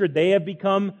perfect hatred. They have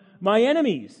become my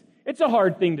enemies. It's a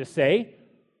hard thing to say,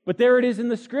 but there it is in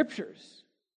the Scriptures.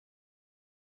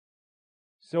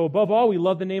 So above all, we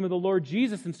love the name of the Lord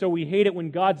Jesus, and so we hate it when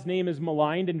God's name is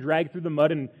maligned and dragged through the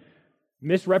mud and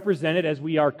misrepresented, as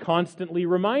we are constantly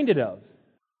reminded of.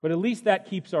 But at least that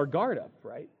keeps our guard up,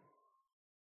 right?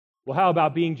 Well, how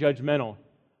about being judgmental?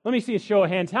 Let me see a show of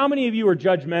hands. How many of you are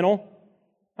judgmental?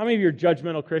 How many of you are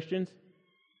judgmental Christians?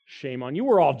 Shame on you.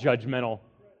 We're all judgmental.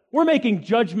 We're making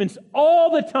judgments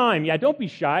all the time. Yeah, don't be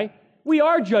shy. We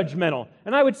are judgmental.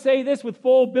 And I would say this with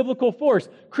full biblical force.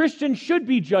 Christians should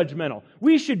be judgmental.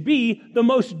 We should be the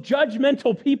most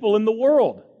judgmental people in the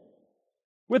world.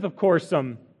 With, of course,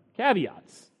 some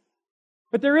caveats.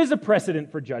 But there is a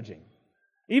precedent for judging.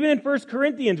 Even in 1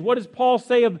 Corinthians, what does Paul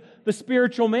say of the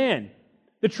spiritual man?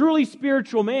 The truly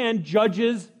spiritual man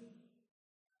judges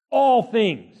all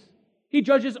things. He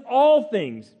judges all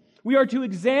things. We are to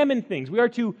examine things. We are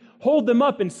to hold them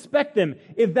up, inspect them,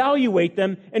 evaluate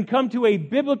them, and come to a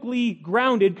biblically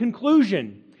grounded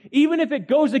conclusion. Even if it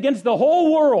goes against the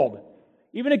whole world,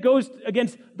 even if it goes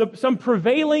against some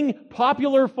prevailing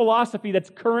popular philosophy that's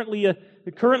currently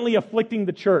afflicting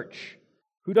the church.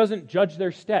 Who doesn't judge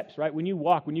their steps, right? When you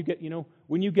walk, when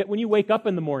you wake up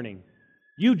in the morning,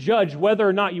 you judge whether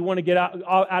or not you want to get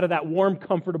out of that warm,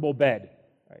 comfortable bed.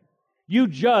 Right? You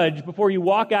judge before you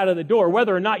walk out of the door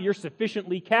whether or not you're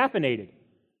sufficiently caffeinated.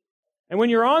 And when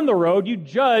you're on the road, you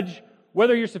judge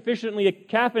whether you're sufficiently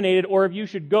caffeinated or if you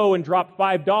should go and drop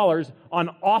 $5 on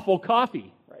awful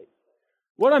coffee. Right?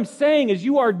 What I'm saying is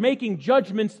you are making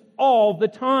judgments all the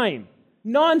time,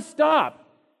 nonstop.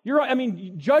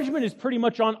 Judgment is pretty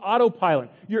much on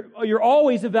autopilot. You're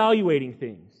always evaluating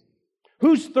things.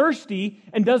 Who's thirsty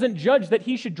and doesn't judge that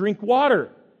he should drink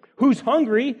water? Who's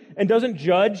hungry and doesn't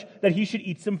judge that he should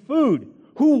eat some food?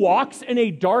 Who walks in a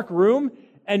dark room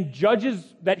and judges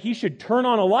that he should turn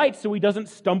on a light so he doesn't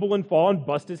stumble and fall and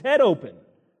bust his head open?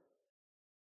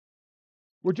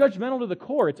 We're judgmental to the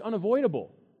core. It's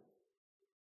unavoidable.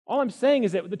 All I'm saying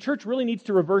is that the church really needs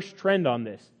to reverse trend on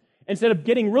this. Instead of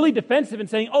getting really defensive and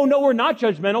saying, oh, no, we're not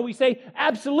judgmental, we say,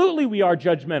 absolutely we are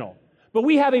judgmental. But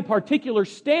we have a particular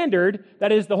standard,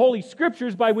 that is the Holy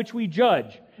Scriptures, by which we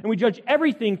judge. And we judge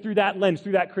everything through that lens,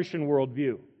 through that Christian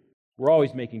worldview. We're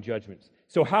always making judgments.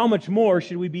 So how much more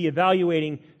should we be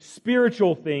evaluating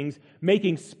spiritual things,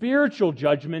 making spiritual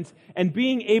judgments, and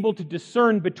being able to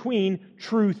discern between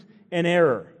truth and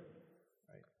error?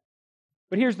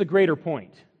 But here's the greater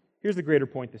point. Here's the greater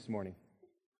point this morning.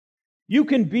 You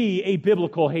can be a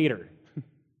biblical hater.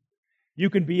 You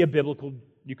can be a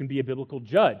biblical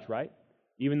judge, right?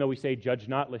 Even though we say, judge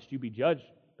not, lest you be judged,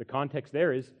 the context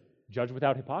there is judge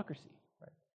without hypocrisy.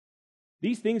 Right?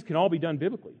 These things can all be done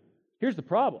biblically. Here's the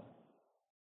problem.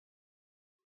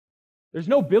 There's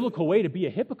no biblical way to be a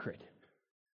hypocrite.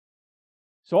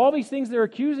 So all these things they're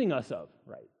accusing us of,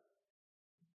 right?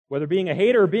 Whether being a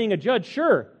hater or being a judge,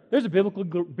 sure, there's a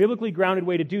biblically grounded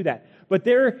way to do that. But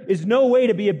there is no way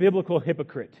to be a biblical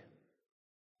hypocrite.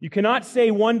 You cannot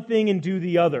say one thing and do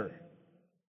the other.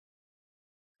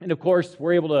 And of course,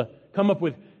 we're able to come up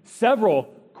with several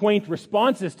quaint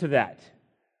responses to that.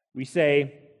 We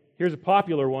say, here's a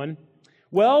popular one,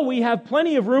 well, we have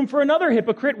plenty of room for another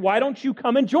hypocrite. Why don't you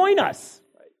come and join us?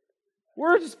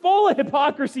 We're just full of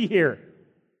hypocrisy here.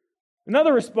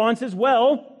 Another response is,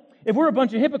 well, if we're a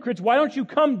bunch of hypocrites, why don't you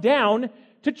come down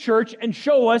to church and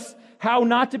show us how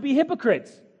not to be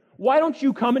hypocrites? Why don't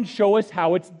you come and show us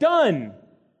how it's done?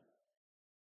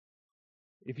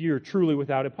 If you're truly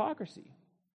without hypocrisy.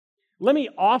 Let me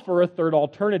offer a third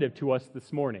alternative to us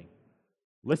this morning.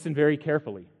 Listen very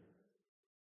carefully.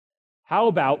 How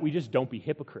about we just don't be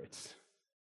hypocrites?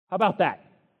 How about that?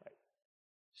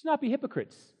 Just not be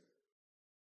hypocrites.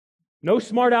 No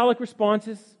smart aleck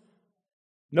responses.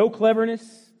 No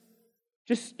cleverness.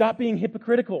 Just stop being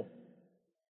hypocritical.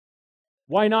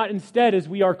 Why not instead, as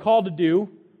we are called to do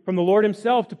from the Lord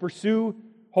Himself, to pursue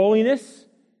holiness,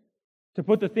 to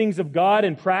put the things of God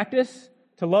in practice,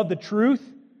 to love the truth,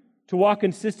 to walk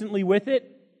consistently with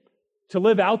it, to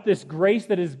live out this grace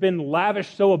that has been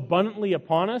lavished so abundantly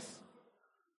upon us?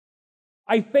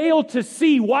 I fail to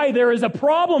see why there is a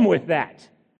problem with that.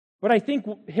 But I think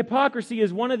hypocrisy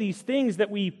is one of these things that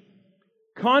we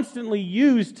constantly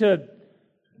use to,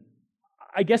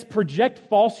 I guess, project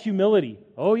false humility.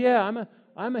 Oh yeah,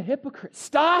 I'm a hypocrite.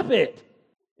 Stop it!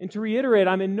 And to reiterate,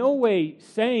 I'm in no way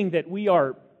saying that we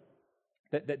are,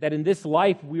 that in this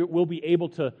life we'll be able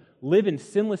to live in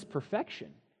sinless perfection.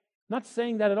 I'm not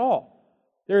saying that at all.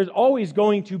 There's always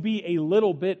going to be a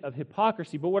little bit of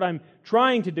hypocrisy. But what I'm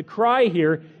trying to decry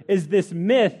here is this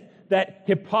myth that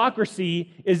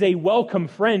hypocrisy is a welcome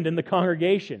friend in the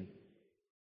congregation.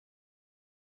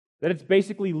 That it's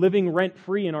basically living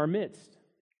rent-free in our midst.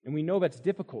 And we know that's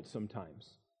difficult sometimes.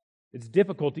 It's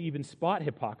difficult to even spot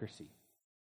hypocrisy.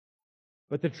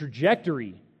 But the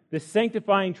trajectory, the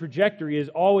sanctifying trajectory, is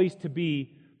always to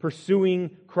be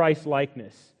pursuing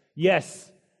Christ-likeness.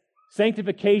 Yes,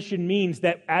 sanctification means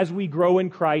that as we grow in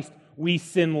Christ, we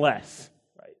sin less.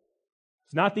 Right?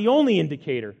 It's not the only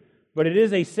indicator, but it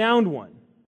is a sound one.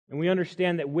 And we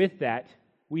understand that with that,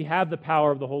 we have the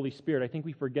power of the Holy Spirit. I think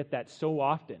we forget that so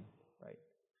often. Right?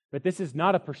 But this is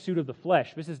not a pursuit of the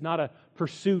flesh. This is not a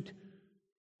pursuit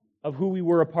of who we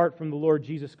were apart from the Lord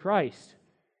Jesus Christ.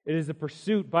 It is a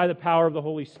pursuit by the power of the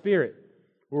Holy Spirit.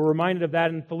 We're reminded of that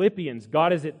in Philippians.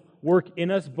 God is at work in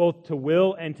us both to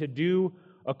will and to do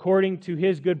according to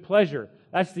His good pleasure.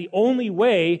 That's the only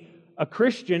way a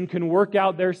Christian can work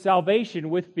out their salvation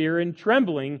with fear and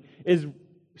trembling, is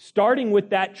starting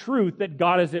with that truth that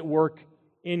God is at work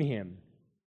in him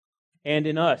and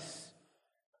in us.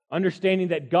 Understanding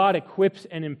that God equips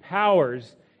and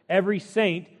empowers every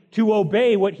saint to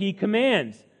obey what He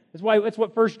commands. That's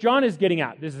what 1 John is getting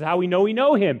at. This is how we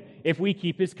know Him, if we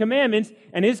keep His commandments,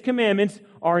 and His commandments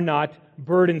are not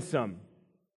burdensome.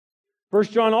 1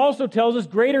 John also tells us,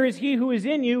 greater is He who is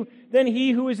in you than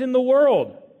he who is in the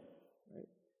world.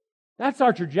 That's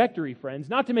our trajectory, friends.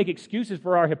 Not to make excuses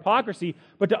for our hypocrisy,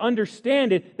 but to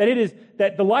understand it,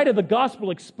 that the light of the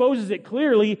gospel exposes it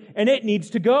clearly, and it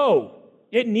needs to go.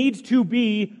 It needs to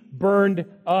be burned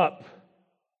up.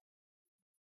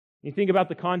 You think about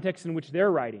the context in which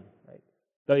they're writing, right?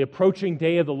 The approaching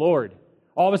day of the Lord.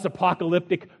 All this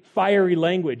apocalyptic, fiery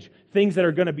language, things that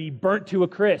are going to be burnt to a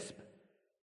crisp.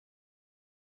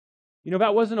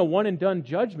 That wasn't a one-and-done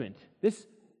judgment. This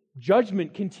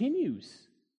judgment continues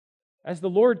as the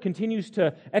Lord continues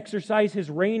to exercise His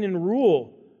reign and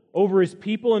rule over His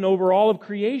people and over all of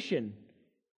creation.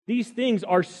 These things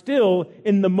are still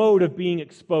in the mode of being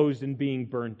exposed and being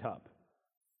burnt up.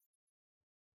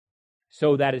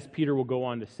 So that, as Peter will go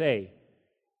on to say,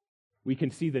 we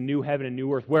can see the new heaven and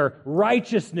new earth where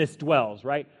righteousness dwells,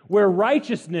 right? Where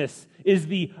righteousness is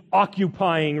the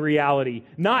occupying reality,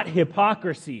 not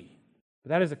hypocrisy. But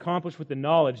that is accomplished with the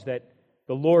knowledge that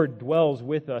the Lord dwells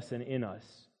with us and in us.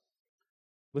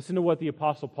 Listen to what the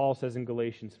Apostle Paul says in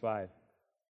Galatians 5.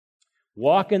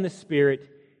 Walk in the Spirit,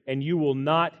 and you will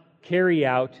not carry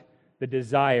out the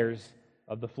desires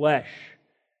of the flesh.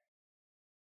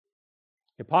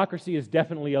 Hypocrisy is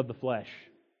definitely of the flesh.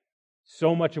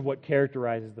 So much of what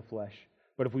characterizes the flesh.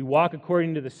 But if we walk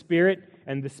according to the Spirit,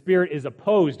 and the Spirit is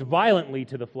opposed violently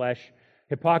to the flesh,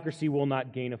 hypocrisy will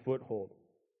not gain a foothold.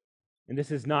 And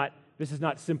this is not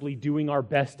simply doing our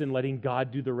best and letting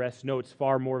God do the rest. No, it's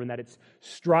far more than that. It's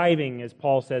striving, as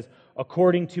Paul says,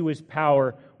 according to His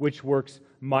power, which works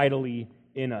mightily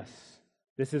in us.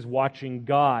 This is watching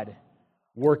God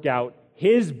work out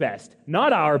His best,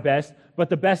 not our best, but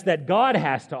the best that God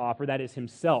has to offer, that is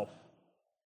Himself,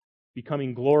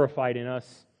 becoming glorified in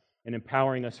us and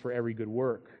empowering us for every good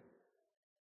work.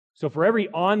 So for every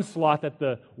onslaught that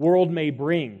the world may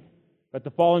bring, that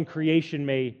the fallen creation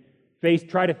may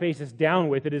try to face us down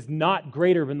with, it is not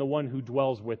greater than the one who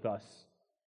dwells with us.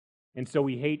 And so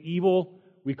we hate evil,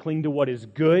 we cling to what is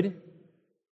good,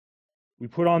 we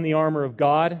put on the armor of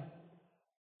God,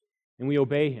 and we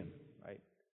obey Him. Right?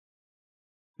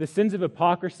 The sins of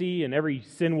hypocrisy and every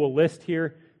sin we'll list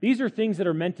here, these are things that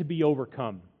are meant to be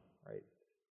overcome. Right?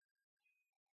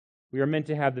 We are meant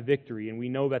to have the victory, and we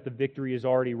know that the victory is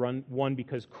already won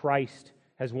because Christ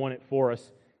has won it for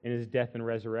us in His death and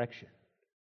resurrection.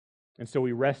 And so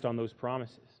we rest on those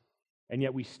promises. And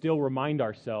yet we still remind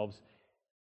ourselves,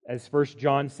 as 1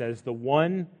 John says, the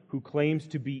one who claims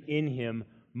to be in Him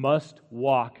must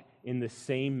walk in the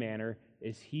same manner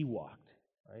as He walked.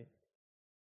 Right?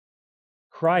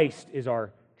 Christ is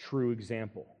our true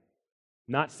example.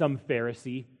 Not some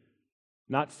Pharisee,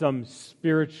 not some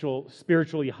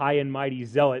spiritually high and mighty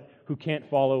zealot who can't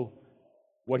follow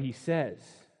what He says.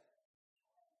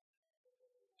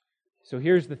 So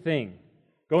here's the thing.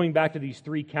 Going back to these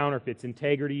three counterfeits,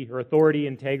 integrity, or authority,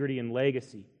 integrity, and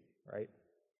legacy, right?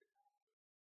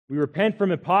 We repent from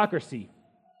hypocrisy.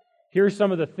 Here are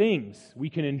some of the things we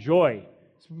can enjoy.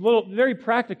 It's very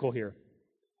practical here.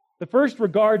 The first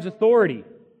regards authority.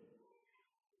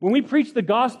 When we preach the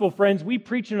gospel, friends, we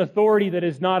preach an authority that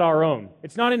is not our own.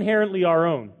 It's not inherently our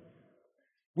own.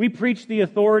 We preach the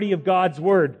authority of God's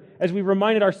Word. As we've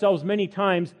reminded ourselves many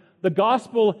times, the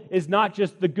gospel is not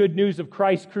just the good news of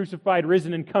Christ crucified,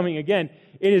 risen, and coming again.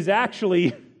 It is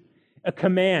actually a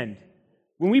command.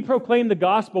 When we proclaim the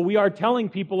gospel, we are telling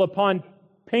people upon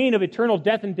pain of eternal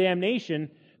death and damnation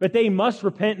that they must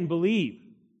repent and believe.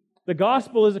 The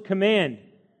gospel is a command.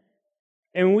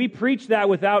 And when we preach that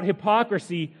without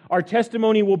hypocrisy, our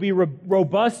testimony will be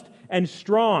robust and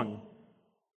strong.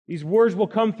 These words will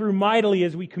come through mightily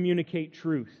as we communicate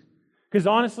truth. Because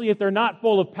honestly, if they're not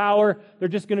full of power, they're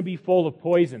just going to be full of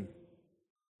poison.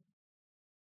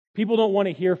 People don't want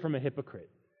to hear from a hypocrite.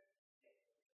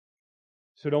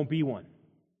 So don't be one.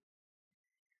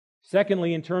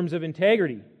 Secondly, in terms of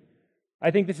integrity,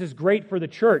 I think this is great for the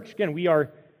church. Again,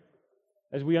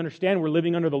 as we understand, we're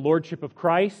living under the lordship of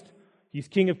Christ. He's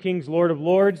King of Kings, Lord of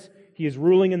Lords. He is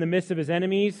ruling in the midst of His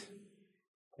enemies.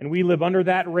 And we live under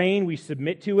that reign. We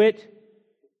submit to it.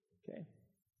 Okay.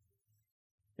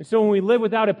 And so when we live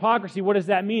without hypocrisy, what does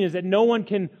that mean? Is that no one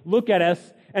can look at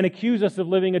us and accuse us of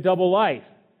living a double life.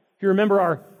 If you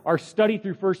remember our study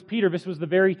through 1 Peter, this was the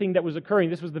very thing that was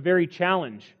occurring. This was the very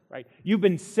challenge, right? You've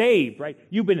been saved, right?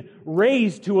 You've been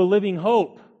raised to a living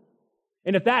hope.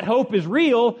 And if that hope is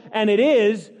real, and it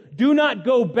is, do not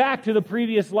go back to the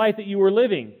previous life that you were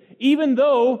living. Even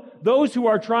though those who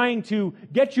are trying to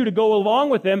get you to go along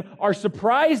with them are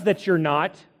surprised that you're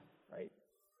not, right?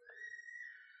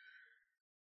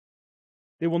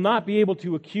 They will not be able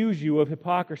to accuse you of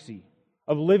hypocrisy,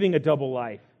 of living a double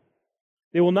life.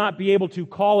 They will not be able to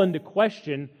call into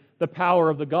question the power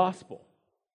of the gospel.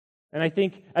 And I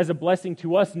think as a blessing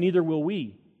to us, neither will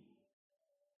we.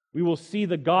 We will see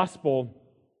the gospel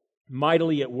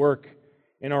mightily at work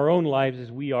in our own lives as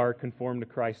we are conformed to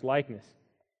Christ's likeness.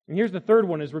 And here's the third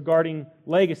one, is regarding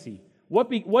legacy.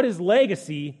 What is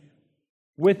legacy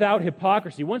without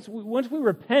hypocrisy? Once we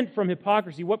repent from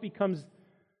hypocrisy, what becomes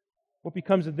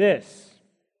of this?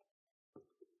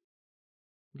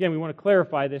 Again, we want to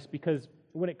clarify this because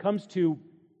when it comes to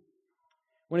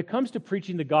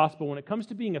preaching the gospel, when it comes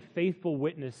to being a faithful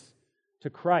witness to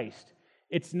Christ,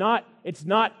 it's not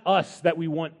us that we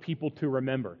want people to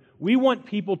remember. We want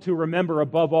people to remember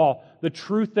above all the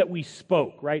truth that we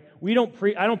spoke, right? I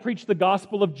don't preach the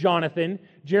gospel of Jonathan.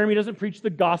 Jeremy doesn't preach the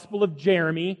gospel of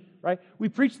Jeremy, right? We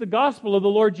preach the gospel of the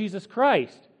Lord Jesus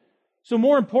Christ. So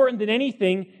more important than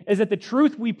anything is that the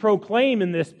truth we proclaim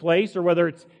in this place, or whether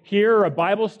it's here or a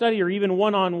Bible study or even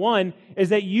one-on-one, is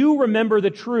that you remember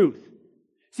the truth.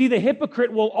 See, the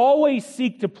hypocrite will always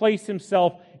seek to place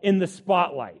himself in the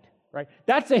spotlight, right?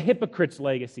 That's a hypocrite's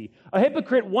legacy. A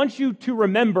hypocrite wants you to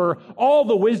remember all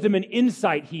the wisdom and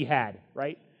insight he had,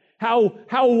 right? How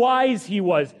wise he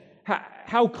was,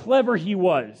 how clever he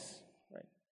was, right?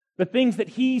 The things that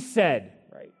he said,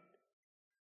 right?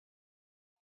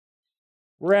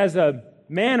 Whereas a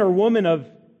man or woman of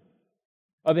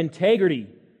integrity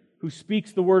who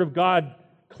speaks the word of God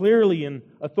clearly and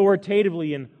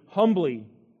authoritatively and humbly,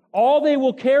 all they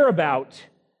will care about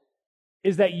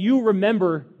is that you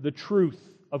remember the truth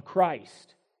of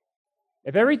Christ.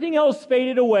 If everything else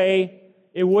faded away,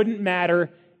 it wouldn't matter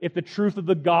if the truth of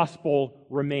the gospel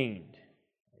remained.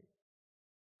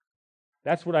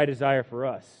 That's what I desire for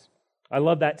us. I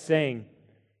love that saying.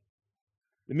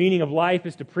 The meaning of life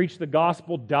is to preach the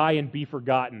gospel, die, and be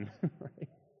forgotten. Right?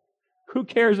 Who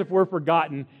cares if we're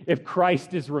forgotten if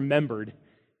Christ is remembered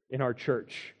in our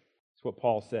church? That's what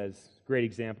Paul says. Great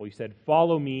example. He said,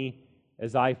 "Follow me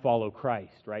as I follow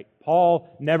Christ," right?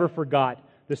 Paul never forgot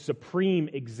the supreme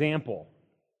example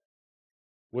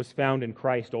was found in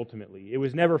Christ ultimately. It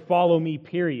was never follow me,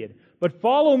 period. But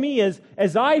follow me as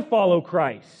I follow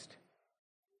Christ.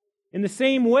 In the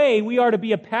same way, we are to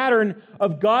be a pattern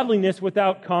of godliness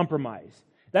without compromise.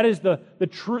 That is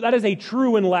that is a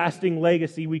true and lasting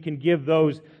legacy we can give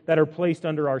those that are placed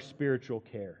under our spiritual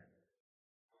care.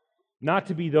 Not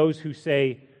to be those who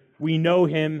say, we know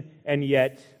Him, and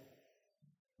yet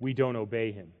we don't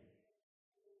obey Him.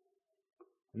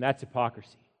 And that's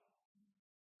hypocrisy.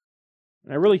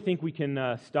 And I really think we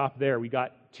can stop there. We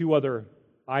got 2 other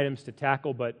items to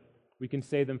tackle, but we can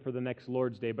save them for the next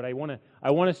Lord's Day. But I want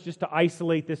us just to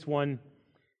isolate this one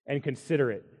and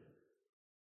consider it.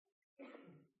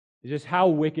 It's just how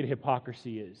wicked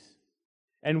hypocrisy is.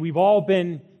 And we've all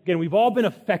been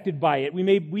affected by it. We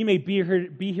may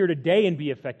be here today and be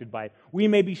affected by it. We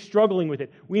may be struggling with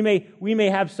it. We may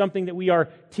have something that we are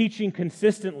teaching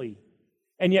consistently,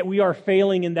 and yet we are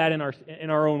failing in that in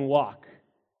our own walk.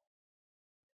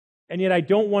 And yet I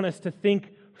don't want us to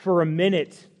think for a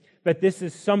minute that this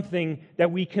is something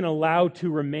that we can allow to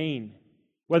remain,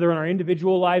 whether in our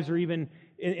individual lives or even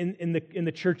in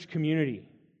the church community.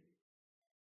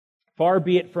 Far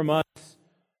be it from us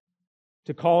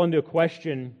to call into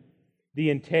question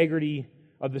the integrity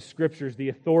of the Scriptures, the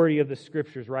authority of the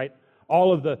Scriptures, right?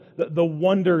 all of the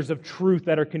wonders of truth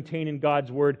that are contained in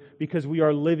God's Word because we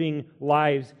are living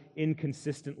lives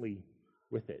inconsistently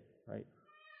with it, right?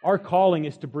 Our calling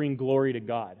is to bring glory to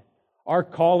God. Our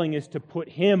calling is to put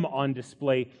Him on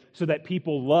display so that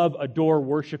people love, adore,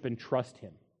 worship, and trust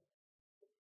Him.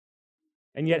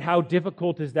 And yet, how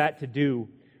difficult is that to do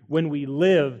when we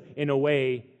live in a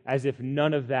way as if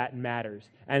none of that matters,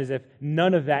 and as if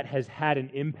none of that has had an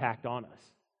impact on us,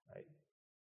 right?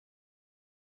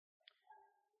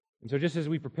 And so just as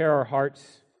we prepare our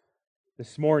hearts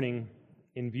this morning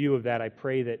in view of that, I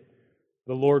pray that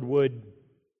the Lord would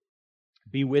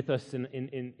be with us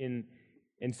in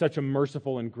such a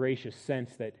merciful and gracious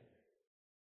sense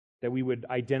that we would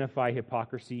identify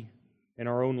hypocrisy in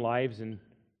our own lives and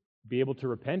be able to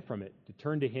repent from it, to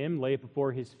turn to Him, lay it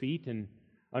before His feet, and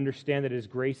understand that His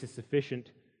grace is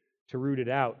sufficient to root it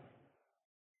out.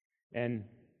 And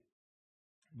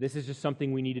this is just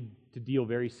something we needed to deal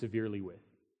very severely with,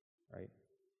 right?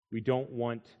 We don't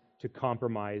want to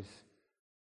compromise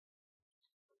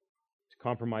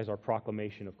our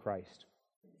proclamation of Christ.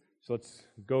 So let's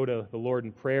go to the Lord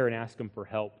in prayer and ask Him for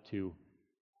help to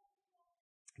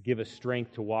give us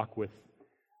strength to walk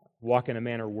in a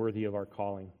manner worthy of our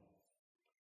calling.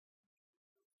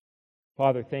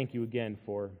 Father, thank You again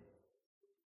for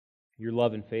Your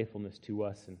love and faithfulness to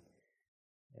us,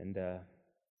 and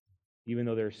even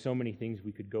though there are so many things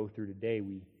we could go through today,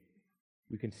 we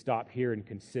can stop here and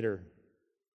consider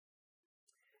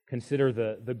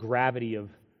the gravity of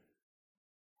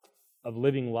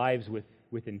living lives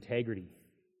with integrity,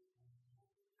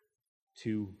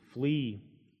 to flee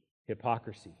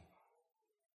hypocrisy.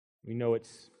 We know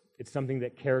it's something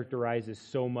that characterizes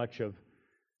so much of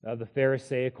the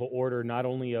Pharisaical order, not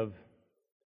only of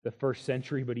the first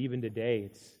century, but even today.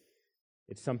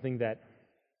 It's something that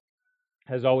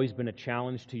has always been a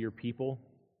challenge to Your people,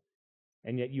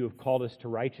 and yet You have called us to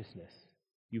righteousness.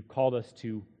 You've called us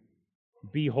to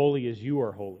be holy as You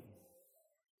are holy.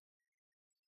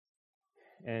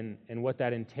 And what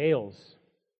that entails,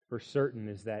 for certain,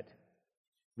 is that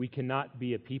we cannot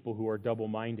be a people who are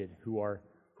double-minded, who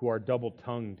are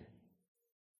double-tongued,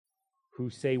 who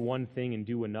say one thing and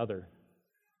do another.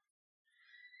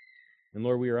 And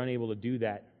Lord, we are unable to do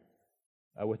that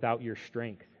without Your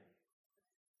strength.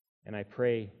 And I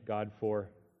pray, God, for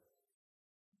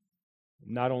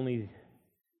not only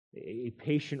a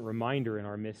patient reminder in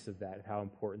our midst of that, of how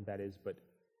important that is, but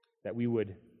that we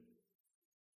would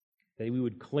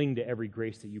cling to every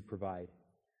grace that You provide.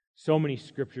 So many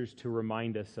scriptures to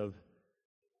remind us of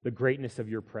the greatness of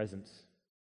Your presence,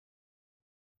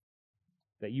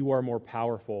 that You are more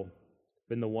powerful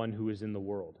than the one who is in the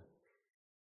world,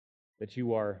 that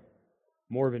You are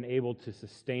more than able to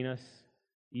sustain us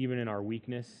even in our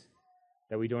weakness,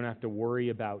 that we don't have to worry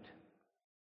about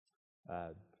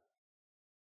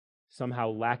somehow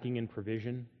lacking in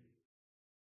provision.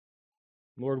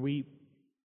 Lord, we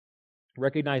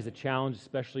recognize the challenge,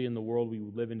 especially in the world we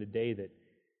live in today, that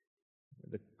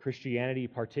the Christianity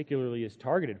particularly is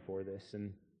targeted for this,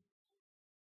 and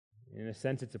in a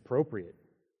sense it's appropriate.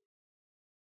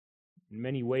 In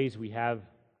many ways we have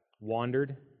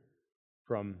wandered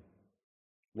from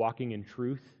walking in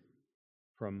truth,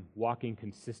 from walking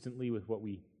consistently with what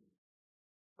we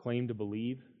claim to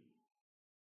believe.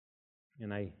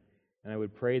 And I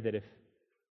would pray that if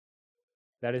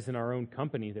that is in our own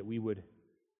company, that we would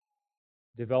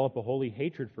develop a holy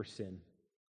hatred for sin,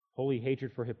 holy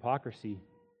hatred for hypocrisy,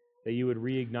 that You would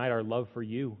reignite our love for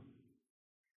You,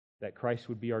 that Christ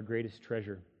would be our greatest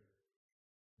treasure,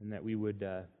 and that we would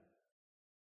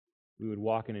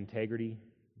walk in integrity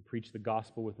and preach the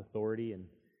gospel with authority, and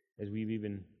as we've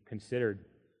even considered,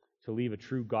 to leave a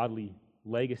true godly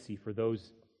legacy for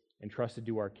those entrusted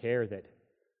to our care, that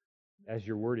as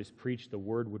Your word is preached, the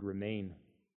word would remain.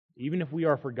 Even if we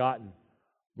are forgotten,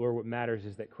 Lord, what matters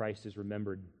is that Christ is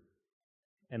remembered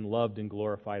and loved and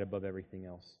glorified above everything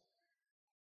else.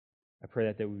 I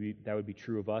pray that would be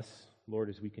true of us, Lord,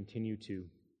 as we continue to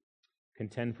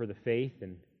contend for the faith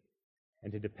and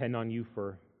to depend on You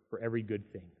for every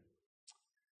good thing.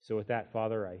 So with that,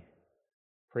 Father, I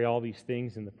pray all these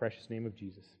things in the precious name of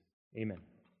Jesus. Amen.